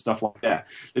basins and stuff like that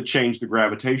change the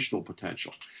gravitational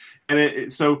potential.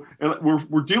 And so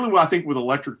we're dealing with, I think, with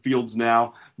electric fields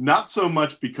now, not so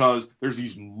much because there's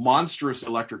these monstrous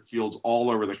electric fields all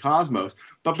over the cosmos,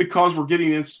 but because we're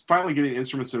finally getting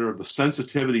instruments that are the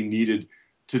sensitivity needed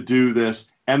to do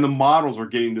this, and the models are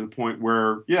getting to the point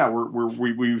where,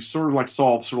 we sort of like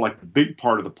solved sort of like the big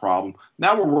part of the problem.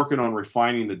 Now we're working on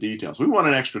refining the details. We want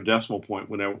an extra decimal point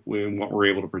when what we're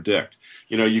able to predict.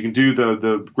 You can do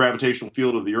the gravitational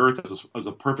field of the Earth as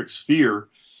a perfect sphere,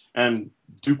 and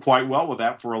do quite well with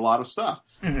that for a lot of stuff.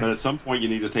 Mm-hmm. But at some point you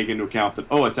need to take into account that,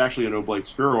 it's actually an oblate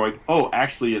spheroid.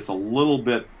 actually it's a little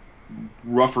bit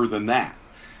rougher than that.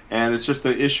 And it's just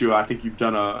the issue. I think you've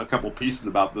done a couple pieces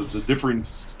about the different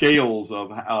scales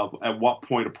of at what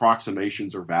point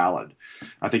approximations are valid.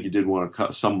 I think you did one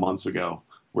some months ago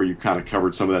where you kind of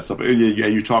covered some of that stuff. And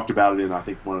you talked about it in, I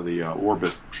think, one of the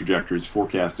orbit trajectories,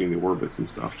 forecasting the orbits and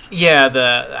stuff. Yeah,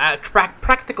 the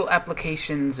practical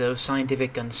applications of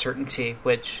scientific uncertainty,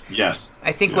 which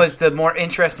I think was the more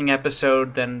interesting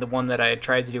episode than the one that I had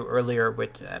tried to do earlier,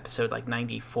 with episode like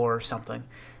 94 or something.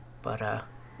 But,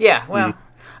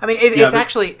 I mean, it's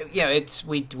actually, it's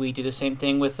we do the same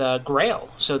thing with Grail.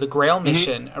 So the Grail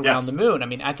mission around the moon. I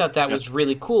mean, I thought that was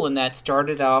really cool, and that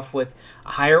started off with a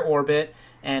higher orbit,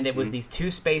 and it was these two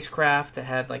spacecraft that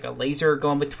had like a laser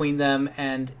going between them,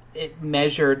 and it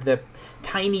measured the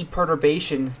tiny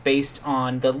perturbations based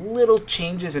on the little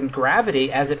changes in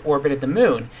gravity as it orbited the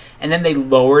moon. And then they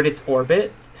lowered its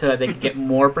orbit so that they could get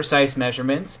more precise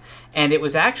measurements. And it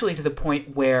was actually to the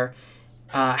point where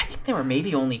I think they were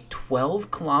maybe only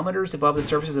 12 kilometers above the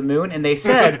surface of the moon. And they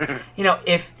said,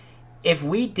 if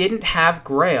we didn't have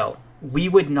Grail, we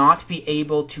would not be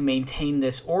able to maintain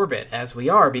this orbit as we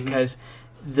are, because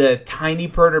the tiny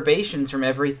perturbations from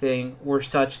everything were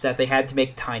such that they had to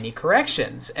make tiny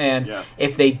corrections. And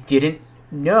if they didn't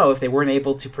know, if they weren't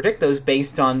able to predict those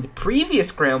based on the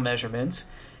previous Grail measurements,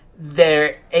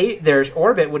 their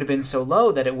orbit would have been so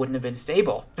low that it wouldn't have been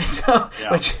stable. So,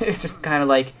 which is just kind of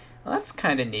like, well, that's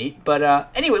kind of neat. But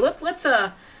anyway, let's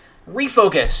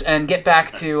refocus and get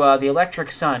back to the electric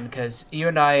sun, because you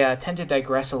and I tend to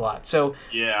digress a lot. So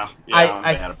I'm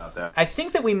mad about that. I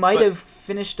think that we might have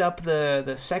finished up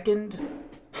the second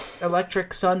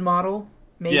electric sun model,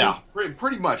 maybe? Yeah,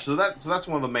 pretty much. So that's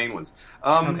one of the main ones.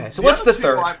 Okay, so what's the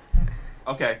third?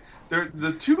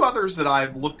 The two others that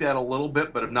I've looked at a little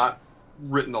bit but have not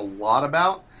written a lot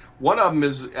about. One of them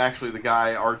is actually the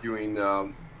guy arguing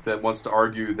that wants to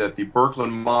argue that the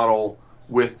Birkeland model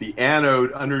with the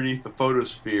anode underneath the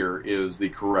photosphere is the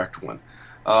correct one.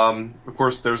 Of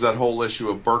course, there's that whole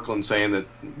issue of Birkeland saying that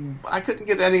I couldn't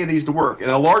get any of these to work. And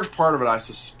a large part of it, I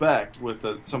suspect, with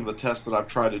some of the tests that I've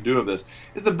tried to do of this,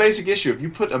 is the basic issue. If you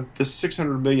put this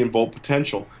 600 million volt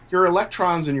potential, your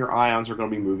electrons and your ions are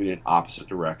going to be moving in opposite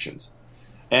directions.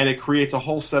 And it creates a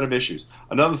whole set of issues.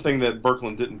 Another thing that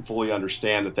Birkeland didn't fully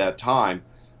understand at that time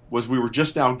was we were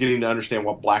just now getting to understand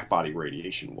what blackbody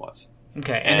radiation was.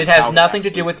 Okay, and it has nothing to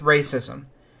do with racism.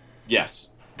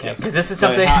 Yes. Okay, because this is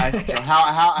something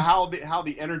how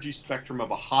the energy spectrum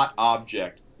of a hot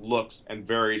object looks and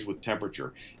varies with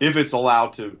temperature if it's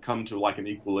allowed to come to like an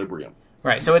equilibrium.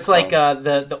 Right, so it's like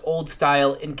the old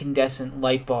style incandescent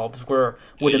light bulbs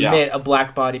would emit a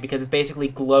black body because it's basically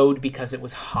glowed because it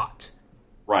was hot.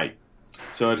 Right.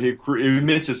 So it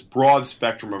emits this broad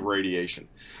spectrum of radiation.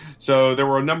 So there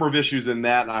were a number of issues in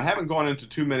that, and I haven't gone into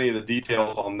too many of the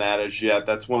details on that as yet.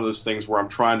 That's one of those things where I'm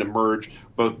trying to merge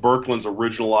both Birkeland's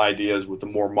original ideas with the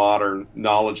more modern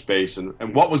knowledge base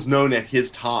and what was known at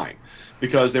his time.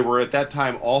 Because they were at that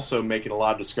time also making a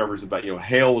lot of discoveries about,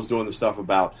 Hale was doing the stuff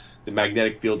about the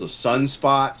magnetic fields of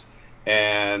sunspots,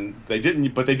 and they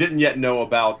didn't yet know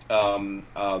about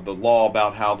the law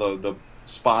about how the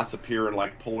spots appear in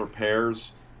like polar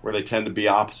pairs, where they tend to be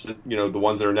opposite. The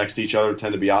ones that are next to each other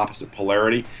tend to be opposite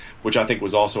polarity, which I think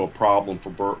was also a problem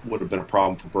would have been a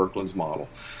problem for Birkeland's model.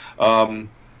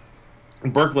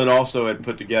 Birkeland also had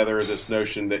put together this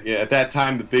notion that at that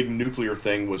time the big nuclear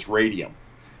thing was radium.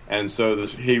 And so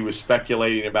he was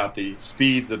speculating about the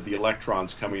speeds of the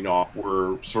electrons coming off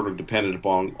were sort of dependent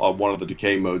upon one of the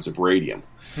decay modes of radium.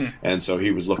 And so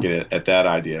he was looking at that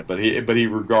idea. But he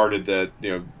regarded that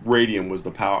radium was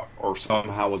the power, or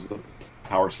somehow was the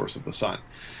power source of the sun.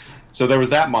 So there was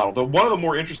that model. One of the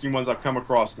more interesting ones I've come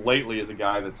across lately is a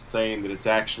guy that's saying that it's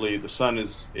actually the sun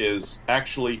is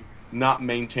actually not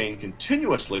maintained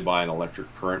continuously by an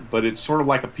electric current, but it's sort of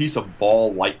like a piece of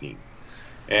ball lightning.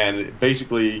 And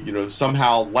basically,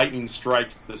 somehow lightning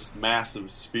strikes this massive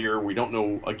sphere. We don't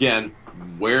know, again,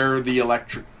 where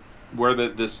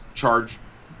this charge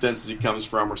density comes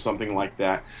from or something like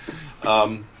that.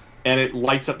 And it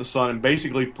lights up the sun and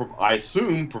basically, I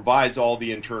assume, provides all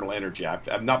the internal energy.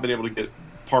 I've not been able to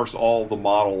parse all the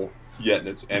model yet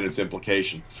and its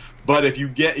implication. But if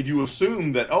you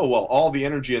assume that, all the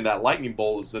energy in that lightning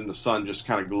bolt is in the sun just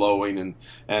kind of glowing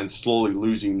and slowly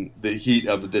losing the heat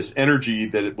of this energy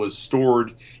that it was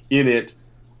stored in it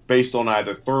based on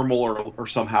either thermal or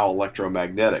somehow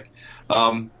electromagnetic.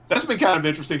 That's been kind of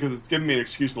interesting because it's given me an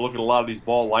excuse to look at a lot of these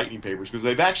ball lightning papers, because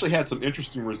they've actually had some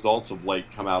interesting results of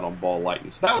late come out on ball lightning.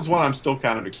 So that was one I'm still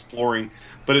kind of exploring,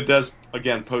 but it does,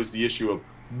 again, pose the issue of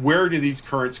where do these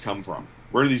currents come from?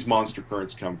 Where do these monster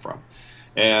currents come from?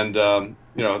 And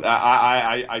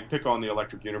I pick on the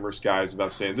Electric Universe guys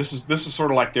about saying this is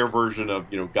sort of like their version of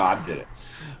God did it,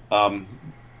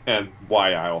 and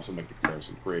why I also make the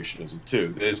comparison to creationism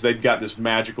too is they've got this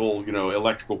magical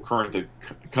electrical current that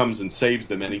comes and saves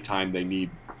them anytime they need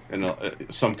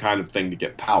some kind of thing to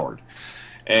get powered.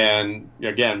 And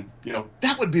again,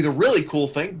 that would be the really cool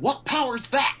thing. What powers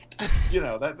that?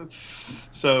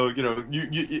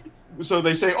 so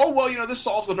they say, oh, well, this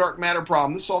solves the dark matter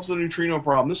problem, this solves the neutrino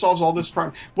problem, this solves all this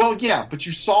problem. Well, yeah, but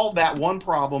you solve that one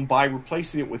problem by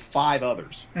replacing it with 5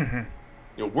 others.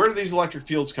 Mm-hmm. Where do these electric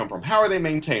fields come from? How are they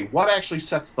maintained? What actually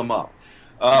sets them up?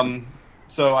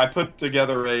 So I put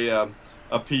together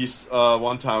a piece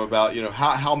one time about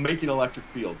how making electric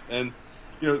fields, and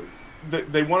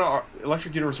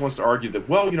Electric Universe wants to argue that,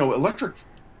 well, electric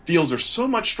fields are so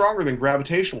much stronger than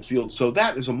gravitational fields, so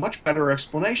that is a much better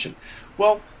explanation.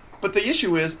 Well, but the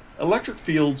issue is electric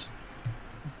fields,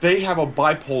 they have a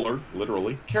bipolar,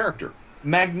 literally, character.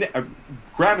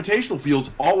 Gravitational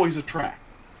fields always attract.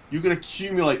 You can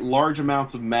accumulate large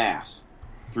amounts of mass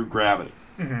through gravity,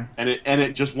 mm-hmm. and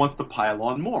it just wants to pile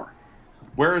on more.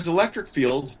 Whereas electric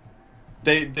fields,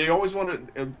 they always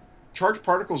want to. Charged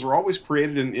particles are always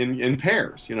created in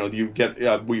pairs. You get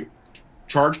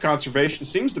charge conservation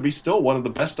seems to be still one of the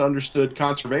best understood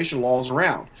conservation laws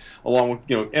around, along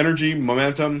with energy,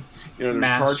 momentum. There's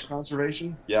mass. Charge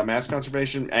conservation, mass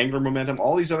conservation, angular momentum,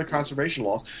 all these other conservation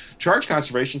laws. Charge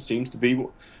conservation seems to be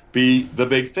the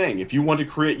big thing. If you want to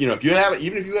create, if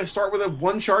you start with a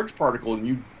one charged particle and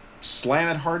you slam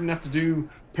it hard enough to do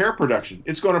pair production,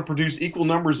 it's going to produce equal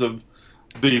numbers of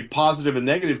the positive and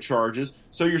negative charges,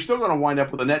 so you're still going to wind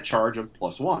up with a net charge of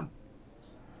 +1.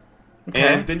 Okay.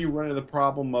 And then you run into the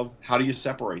problem of how do you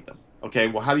separate them? Okay,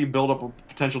 well, how do you build up a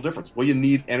potential difference? Well, you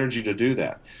need energy to do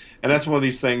that. And that's one of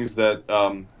these things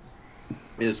that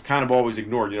is kind of always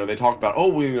ignored. They talk about,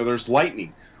 there's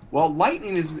lightning. Well,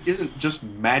 lightning isn't just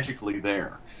magically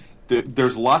there.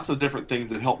 There's lots of different things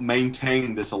that help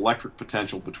maintain this electric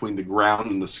potential between the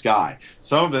ground and the sky.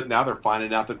 Some of it, now they're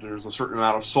finding out that there's a certain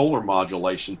amount of solar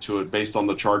modulation to it based on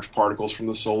the charged particles from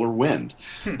the solar wind.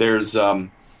 There's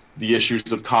the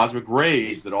issues of cosmic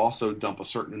rays that also dump a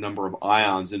certain number of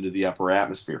ions into the upper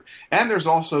atmosphere. And there's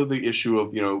also the issue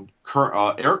of,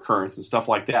 air currents and stuff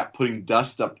like that, putting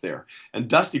dust up there. And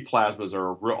dusty plasmas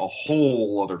are a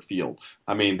whole other field.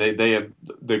 I mean, they've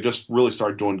just really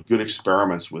started doing good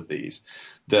experiments with these,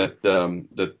 that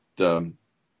the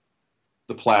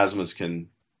plasmas can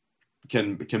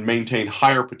maintain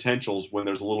higher potentials when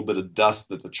there's a little bit of dust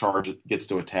that the charge gets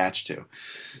to attach to.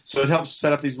 So it helps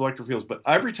set up these electric fields. But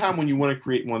every time when you want to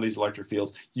create one of these electric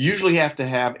fields, you usually have to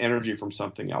have energy from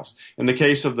something else. In the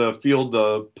case of the field,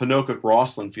 the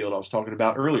Pinocchio-Roslin field I was talking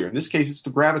about earlier, in this case it's the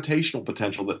gravitational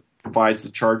potential that provides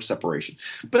the charge separation.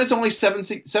 But it's only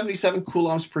 77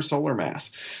 coulombs per solar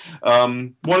mass.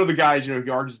 One of the guys, he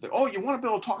argues that, you want to be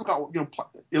able to talk about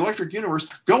electric universe,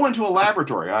 go into a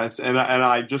laboratory. And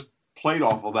I just played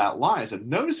off of that line. I said,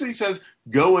 notice that he says,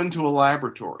 go into a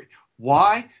laboratory.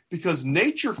 Why? Because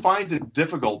nature finds it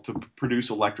difficult to produce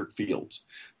electric fields.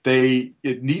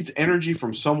 It needs energy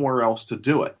from somewhere else to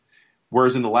do it.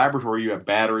 Whereas in the laboratory, you have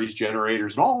batteries,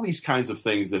 generators, and all these kinds of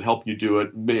things that help you do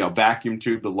it, vacuum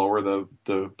tube to lower the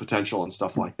potential and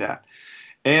stuff like that.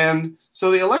 And so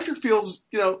the electric fields,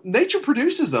 nature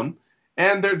produces them,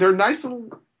 and they're nice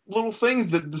little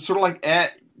things that sort of like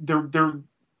they're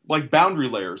like boundary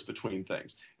layers between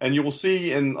things. And you will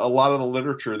see in a lot of the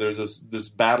literature there's this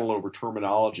battle over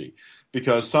terminology,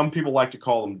 because some people like to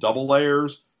call them double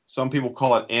layers, some people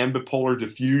call it ambipolar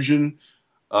diffusion,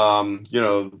 and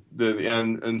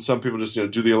some people just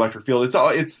do the electric field. It's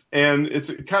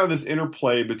kind of this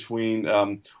interplay between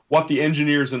what the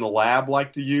engineers in the lab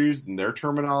like to use in their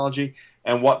terminology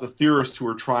and what the theorists who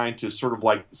are trying to sort of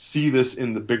like see this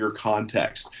in the bigger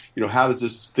context. How does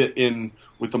this fit in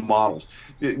with the models?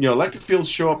 Electric fields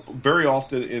show up very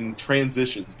often in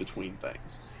transitions between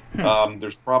things.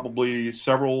 There's probably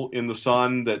several in the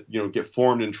sun that get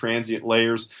formed in transient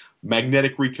layers.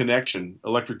 Magnetic reconnection.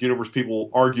 Electric universe people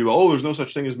argue, there's no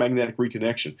such thing as magnetic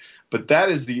reconnection. But that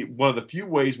is one of the few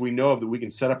ways we know of that we can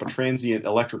set up a transient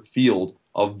electric field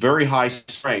of very high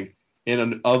strength in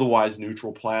an otherwise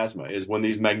neutral plasma, is when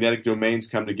these magnetic domains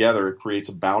come together, it creates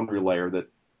a boundary layer that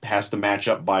has to match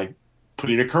up by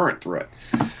putting a current through it.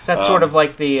 So that's sort of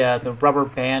like the rubber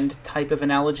band type of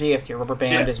analogy, if your rubber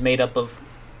band is made up of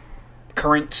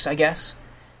currents, I guess?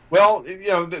 Well,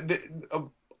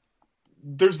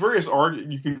 there's various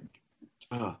arguments.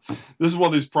 This is one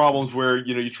of these problems where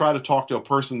you try to talk to a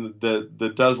person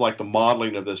that does like the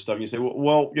modeling of this stuff, and you say,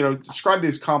 well, describe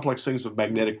these complex things of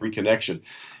magnetic reconnection,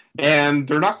 and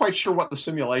they're not quite sure what the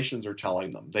simulations are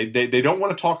telling them. They don't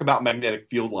want to talk about magnetic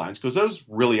field lines because those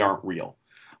really aren't real.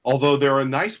 Although they're a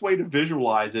nice way to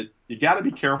visualize it, you got to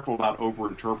be careful about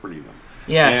overinterpreting them.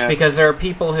 Yes, because there are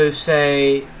people who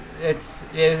say it's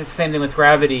the same thing with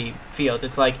gravity fields.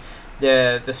 It's like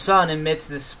the sun emits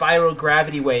this spiral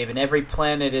gravity wave, and every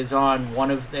planet is on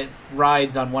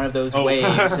rides on one of those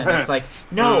waves, and it's like,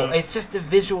 no, it's just a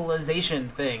visualization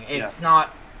thing. It's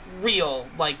not real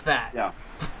like that. Yeah.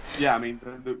 Yeah, I mean,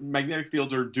 the magnetic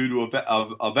fields are due to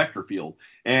a vector field,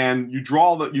 and you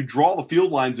draw the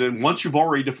field lines in once you've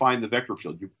already defined the vector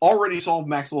field. You've already solved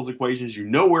Maxwell's equations. You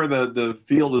know where the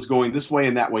field is going this way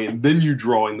and that way, and then you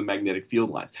draw in the magnetic field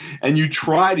lines, and you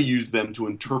try to use them to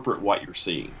interpret what you're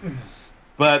seeing.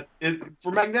 But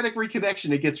for magnetic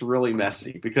reconnection, it gets really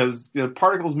messy because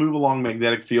particles move along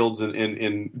magnetic fields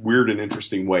in weird and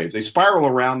interesting ways. They spiral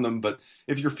around them, but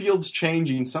if your field's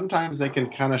changing, sometimes they can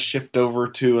kind of shift over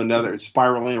to another,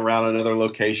 spiraling around another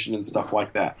location and stuff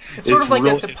like that. It's sort of like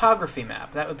a topography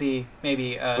map. That would be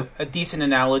maybe a decent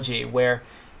analogy where,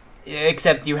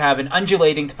 except you have an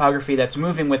undulating topography that's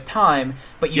moving with time,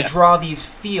 but you draw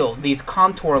these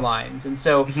contour lines. And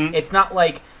so it's not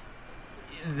like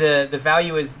the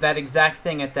value is that exact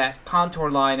thing at that contour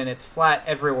line and it's flat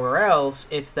everywhere else.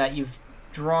 It's that you've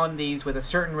drawn these with a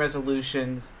certain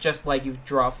resolution, just like you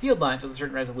draw field lines with a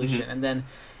certain resolution. And then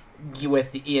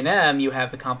with the E&M, you have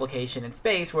the complication in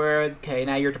space where, okay,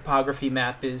 now your topography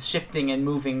map is shifting and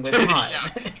moving with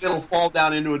time. It'll fall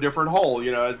down into a different hole,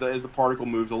 as the particle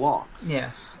moves along.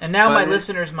 Yes. And now my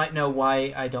listeners might know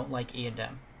why I don't like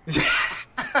E&M.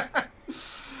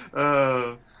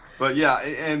 But yeah,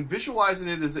 and visualizing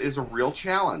it is a real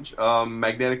challenge.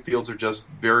 Magnetic fields are just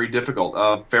very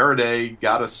difficult. Faraday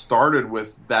got us started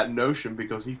with that notion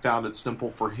because he found it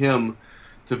simple for him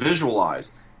to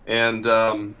visualize, and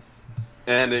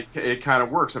it kind of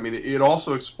works. I mean, it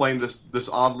also explained this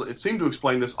odd. It seemed to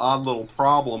explain this odd little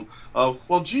problem of,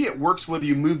 well, gee, it works whether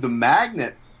you move the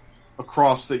magnet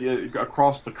across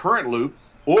the current loop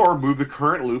or move the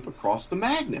current loop across the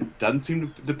magnet. Doesn't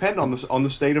seem to depend on the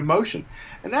state of motion.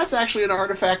 And that's actually an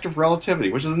artifact of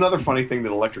relativity, which is another funny thing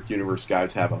that electric universe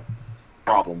guys have a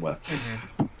problem with.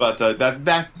 But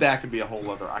that could be a whole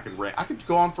other. I could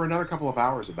go on for another couple of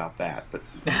hours about that. But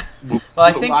well,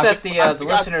 I think that the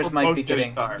listeners might be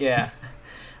getting tired. Yeah.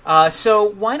 So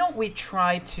why don't we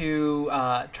try to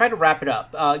wrap it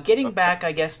up? Getting back,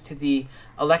 I guess, to the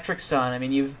electric sun. I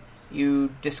mean,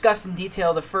 you discussed in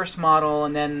detail the first model,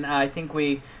 and then I think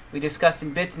we discussed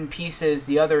in bits and pieces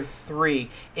the other three.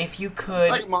 If you could... The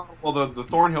second model, well, the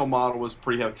Thornhill model was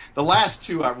pretty heavy. The last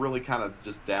two I really kind of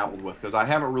just dabbled with because I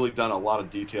haven't really done a lot of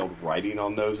detailed writing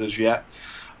on those as yet.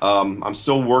 I'm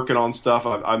still working on stuff.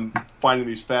 I'm finding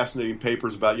these fascinating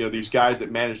papers about these guys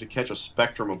that managed to catch a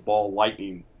spectrum of ball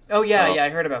lightning. Oh, yeah, I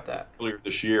heard about that. Earlier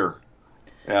this year.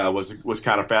 Yeah, it was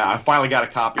kind of fast. I finally got a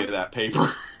copy of that paper.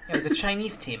 It was a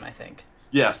Chinese team, I think.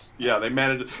 Yes, yeah, they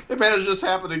managed just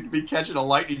happened to be catching a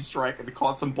lightning strike and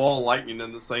caught some ball lightning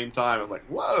in the same time. I was like,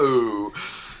 whoa.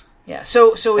 Yeah,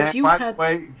 so if you by had... the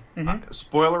way,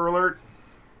 spoiler alert,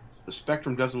 the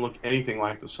spectrum doesn't look anything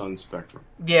like the sun's spectrum.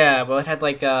 Yeah, well, it had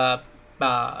like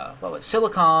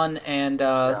silicon and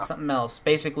something else.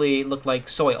 Basically, it looked like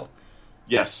soil.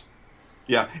 Yes.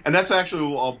 Yeah, and that's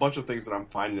actually a bunch of things that I'm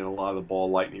finding in a lot of the ball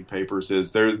lightning papers.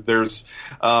 Is there's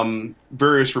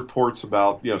various reports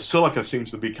about silica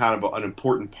seems to be kind of an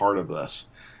important part of this,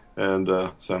 and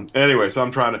so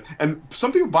I'm trying to. And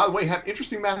some people, by the way, have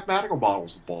interesting mathematical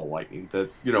models of ball lightning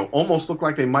that almost look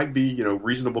like they might be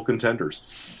reasonable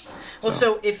contenders. Well,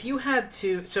 so if you had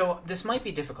to, so this might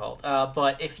be difficult,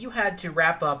 but if you had to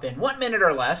wrap up in 1 minute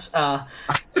or less.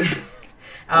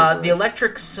 The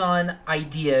electric sun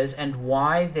ideas and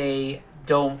why they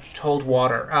don't hold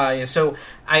water. So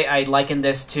I liken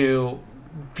this to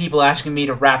people asking me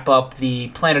to wrap up the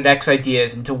Planet X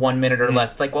ideas into 1 minute or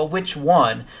less. It's like, well, which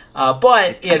one?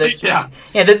 But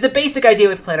the basic idea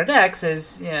with Planet X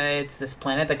is it's this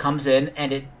planet that comes in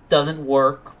and it doesn't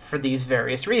work for these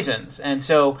various reasons. And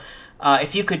so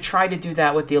if you could try to do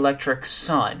that with the electric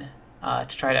sun, to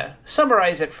try to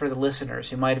summarize it for the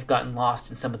listeners who might have gotten lost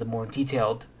in some of the more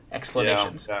detailed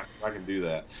explanations. Yeah, I can do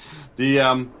that.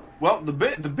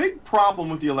 The big problem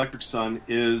with the electric sun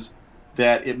is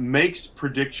that it makes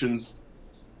predictions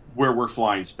where we're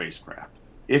flying spacecraft.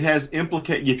 It has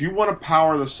if you want to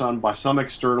power the sun by some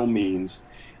external means,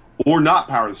 or not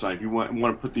power the sun, if you want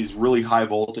to put these really high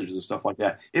voltages and stuff like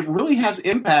that, it really has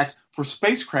impacts for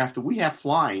spacecraft that we have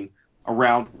flying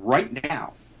around right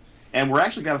now. And we're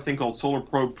actually got a thing called Solar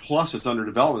Probe Plus that's under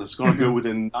development. It's going to go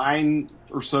within 9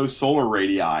 or so solar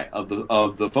radii of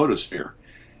the photosphere.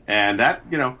 And that,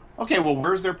 okay, well,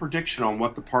 where's their prediction on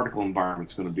what the particle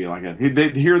environment's going to be like?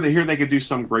 Here they could do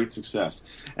some great success.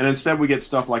 And instead we get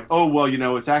stuff like, oh, well,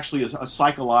 it's actually a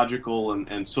psychological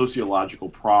and sociological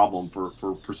problem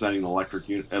for presenting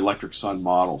electric sun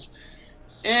models.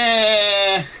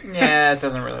 Yeah, it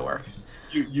doesn't really work.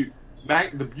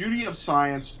 The beauty of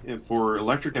science for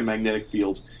electric and magnetic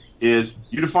fields is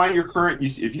you define your current.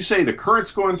 If you say the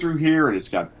current's going through here and it's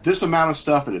got this amount of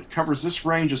stuff and it covers this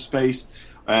range of space,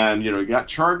 and you got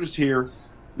charges here,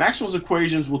 Maxwell's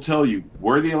equations will tell you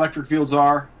where the electric fields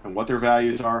are and what their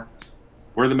values are,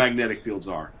 where the magnetic fields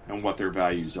are and what their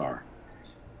values are.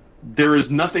 There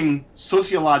is nothing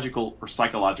sociological or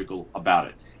psychological about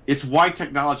it. It's why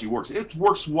technology works. It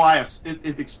works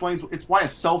it explains it's why a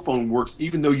cell phone works,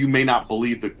 even though you may not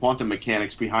believe the quantum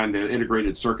mechanics behind the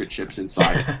integrated circuit chips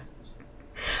inside it.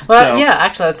 Well, yeah,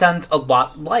 actually, that sounds a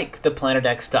lot like the Planet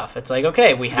X stuff. It's like,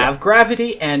 okay, we have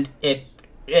gravity, and it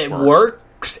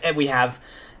works, and we have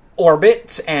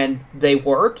orbits, and they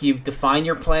work. You define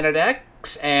your Planet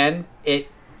X, and it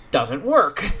doesn't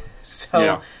work.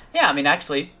 So, yeah, I mean,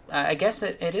 actually, I guess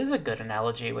it is a good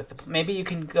analogy with maybe you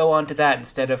can go on to that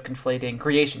instead of conflating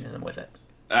creationism with it.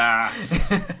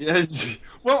 Yes.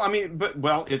 Well, I mean,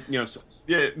 what's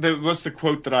the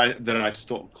quote that I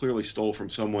clearly stole from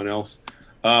someone else?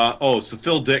 It's the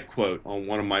Phil Dick quote on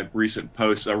one of my recent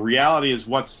posts. Reality is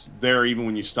what's there even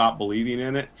when you stop believing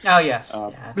in it. Oh yes,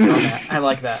 I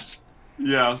like that.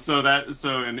 Yeah,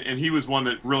 and he was one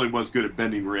that really was good at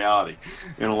bending reality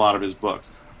in a lot of his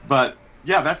books. But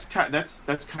yeah, that's kind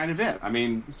of it. I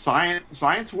mean,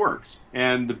 science works,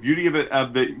 and the beauty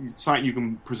of you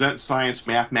can present science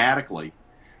mathematically,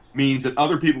 means that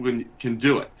other people can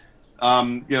do it.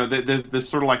 There's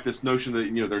sort of like this notion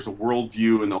that there's a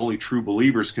worldview and the only true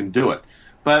believers can do it,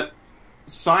 but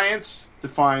science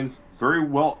defines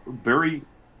fairly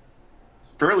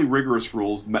rigorous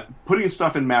rules. Putting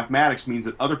stuff in mathematics means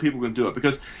that other people can do it,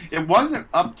 because it wasn't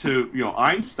up to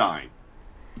Einstein.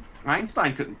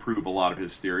 Einstein couldn't prove a lot of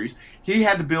his theories. He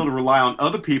had to be able to rely on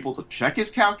other people to check his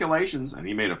calculations, and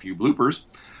he made a few bloopers,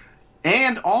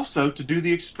 and also to do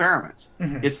the experiments.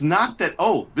 Mm-hmm. It's not that,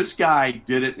 this guy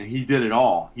did it and he did it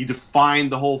all. He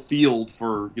defined the whole field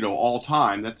for, all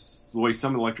time. That's the way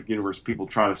some electric universe people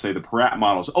try to say the Peratt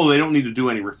models. They don't need to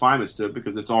do any refinements to it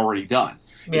because it's already done.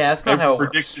 Yeah, that's not how it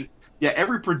works. Yeah,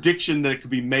 every prediction that it could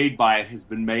be made by it has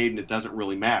been made, and it doesn't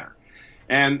really matter.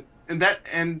 And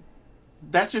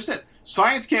that's just it.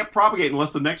 Science can't propagate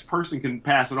unless the next person can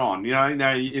pass it on.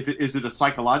 Now, is it a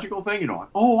psychological thing?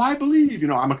 I believe.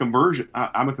 I'm a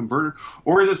converter.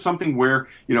 Or is it something where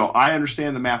I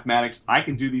understand the mathematics, I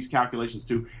can do these calculations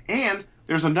too, and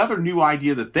there's another new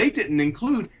idea that they didn't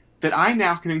include that I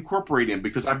now can incorporate in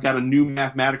because I've got a new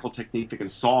mathematical technique that can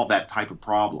solve that type of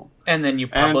problem. And then you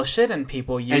publish it, and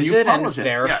people use it and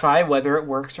verify whether it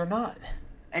works or not.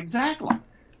 Exactly.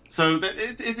 So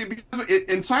that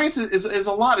and science is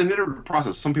a lot an iterative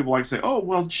process. Some people like to say,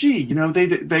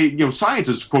 they science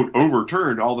is quote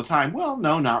overturned all the time. Well,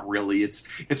 no, not really.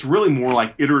 It's really more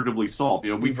like iteratively solved.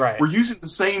 We're using the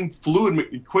same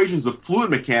equations of fluid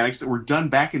mechanics that were done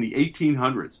back in the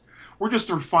 1800s. We're just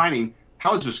refining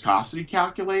how is viscosity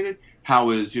calculated,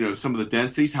 how is some of the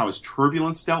densities, how is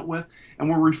turbulence dealt with, and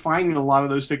we're refining a lot of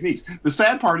those techniques. The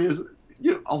sad part is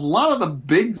a lot of the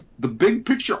big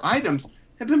picture items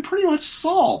have been pretty much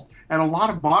solved, and a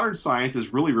lot of modern science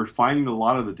is really refining a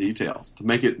lot of the details to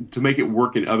make it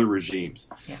work in other regimes.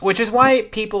 Yeah. Which is why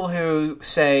people who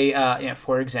say,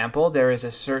 for example, there is a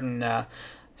certain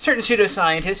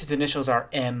pseudoscientist whose initials are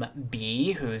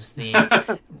MB, who's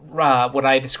the what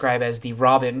I describe as the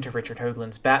Robin to Richard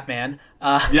Hoagland's Batman.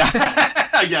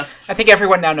 Yes. I think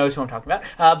everyone now knows who I'm talking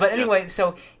about. But anyway,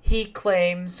 So he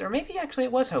claims, or maybe actually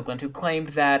it was Hoagland who claimed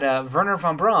that Wernher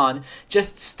von Braun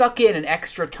just stuck in an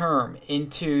extra term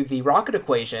into the rocket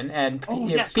equation, and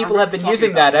people have been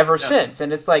using that ever since.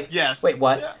 And it's like, wait,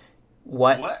 what? Yeah.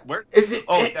 What? Where?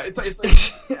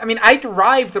 It's I mean, I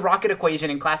derived the rocket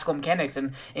equation in classical mechanics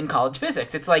and in college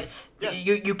physics. It's like,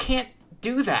 you can't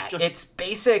do that. It's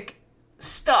basic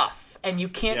stuff, and you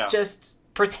can't just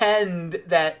pretend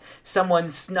that someone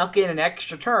snuck in an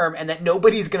extra term and that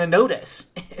nobody's going to notice.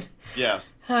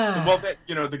 Yes. Well,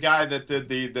 the guy that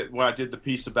did I did the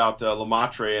piece about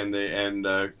Lemaitre and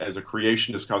as a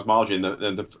creationist cosmology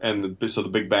so the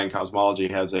Big Bang cosmology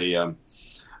has a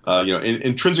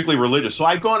intrinsically religious. So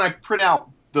I go and I print out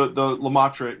the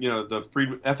Lemaitre, the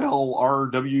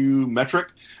FLRW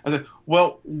metric. I said,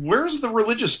 well, where's the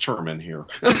religious term in here?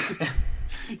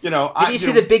 Did you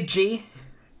see the big G?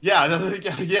 Yeah.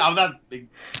 That big.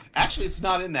 Actually, it's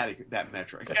not in that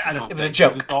metric. It was a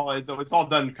joke. It's all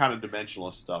done kind of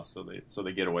dimensionless stuff, so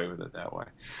they get away with it that way.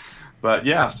 But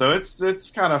yeah, so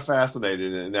it's kind of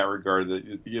fascinating in that regard.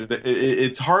 That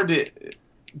it's hard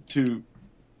to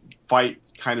fight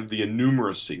kind of the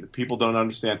innumeracy. That people don't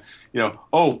understand.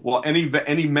 Oh, well,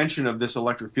 any mention of this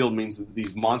electric field means that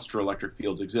these monster electric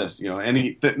fields exist.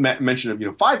 Any mention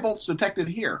of 5 volts detected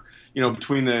here.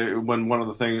 Between when one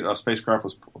of the spacecraft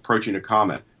was approaching a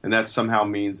comet, and that somehow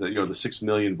means that the 6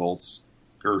 million volts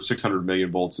or 600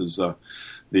 million volts is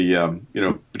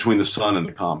between the sun and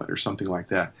the comet or something like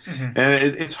that. Mm-hmm.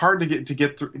 And it's hard to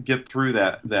get through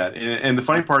that. And the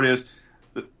funny part is,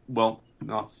 well,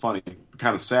 not funny, the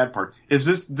kind of sad part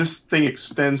is this thing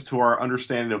extends to our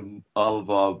understanding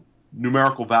of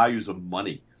numerical values of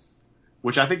money,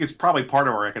 which I think is probably part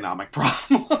of our economic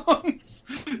problems.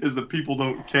 Is that people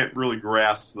can't really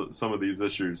grasp some of these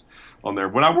issues on there.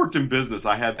 When I worked in business,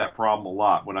 I had that problem a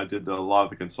lot. When I did a lot of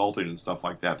the consulting and stuff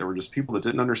like that, there were just people that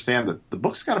didn't understand that the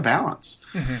book's got a balance.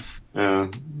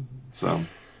 Mm-hmm.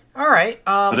 All right.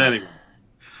 But anyway.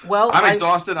 Well, I'm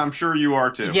exhausted. I'm sure you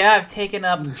are too. Yeah, I've taken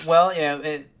up. Well,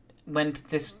 when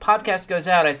this podcast goes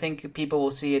out, I think people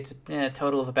will see it's a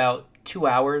total of about 2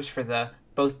 hours for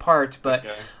both parts. But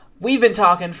we've been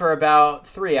talking for about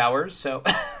 3 hours, so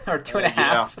or 2.5.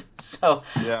 Yeah. So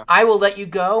I will let you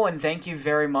go, and thank you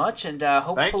very much. And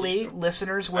hopefully,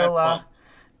 listeners will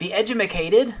be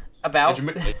educated about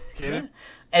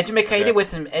educated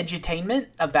with some edutainment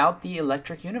about the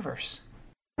electric universe.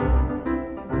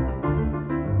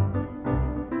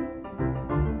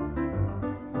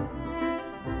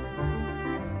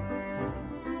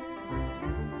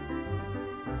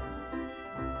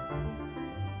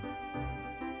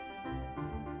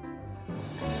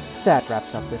 That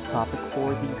wraps up this topic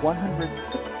for the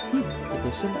 116th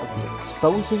edition of the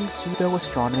Exposing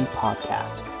Pseudo-Astronomy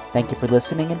podcast. Thank you for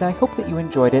listening, and I hope that you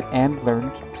enjoyed it and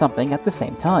learned something at the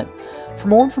same time. For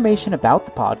more information about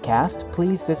the podcast,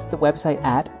 please visit the website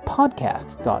at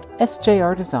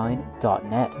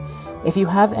podcast.sjrdesign.net. If you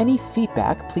have any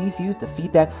feedback, please use the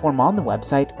feedback form on the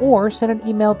website or send an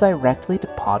email directly to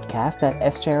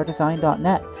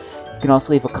podcast@sjrdesign.net. You can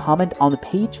also leave a comment on the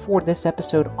page for this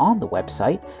episode on the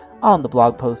website, on the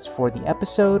blog post for the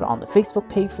episode, on the Facebook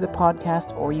page for the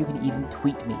podcast, or you can even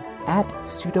tweet me at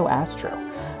pseudoastro.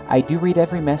 I do read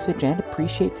every message and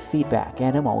appreciate the feedback,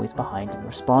 and I'm always behind in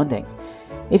responding.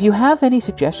 If you have any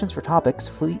suggestions for topics,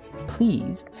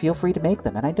 please feel free to make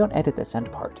them, and I don't edit this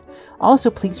end part.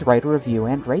 Also, please write a review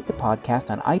and rate the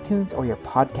podcast on iTunes or your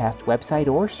podcast website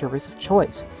or service of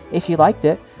choice. If you liked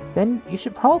it, then you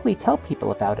should probably tell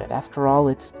people about it. After all,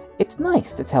 it's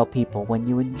nice to tell people when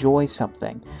you enjoy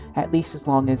something, at least as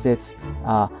long as it's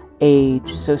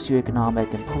age,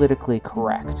 socioeconomic, and politically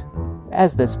correct,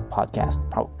 as this podcast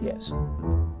probably is.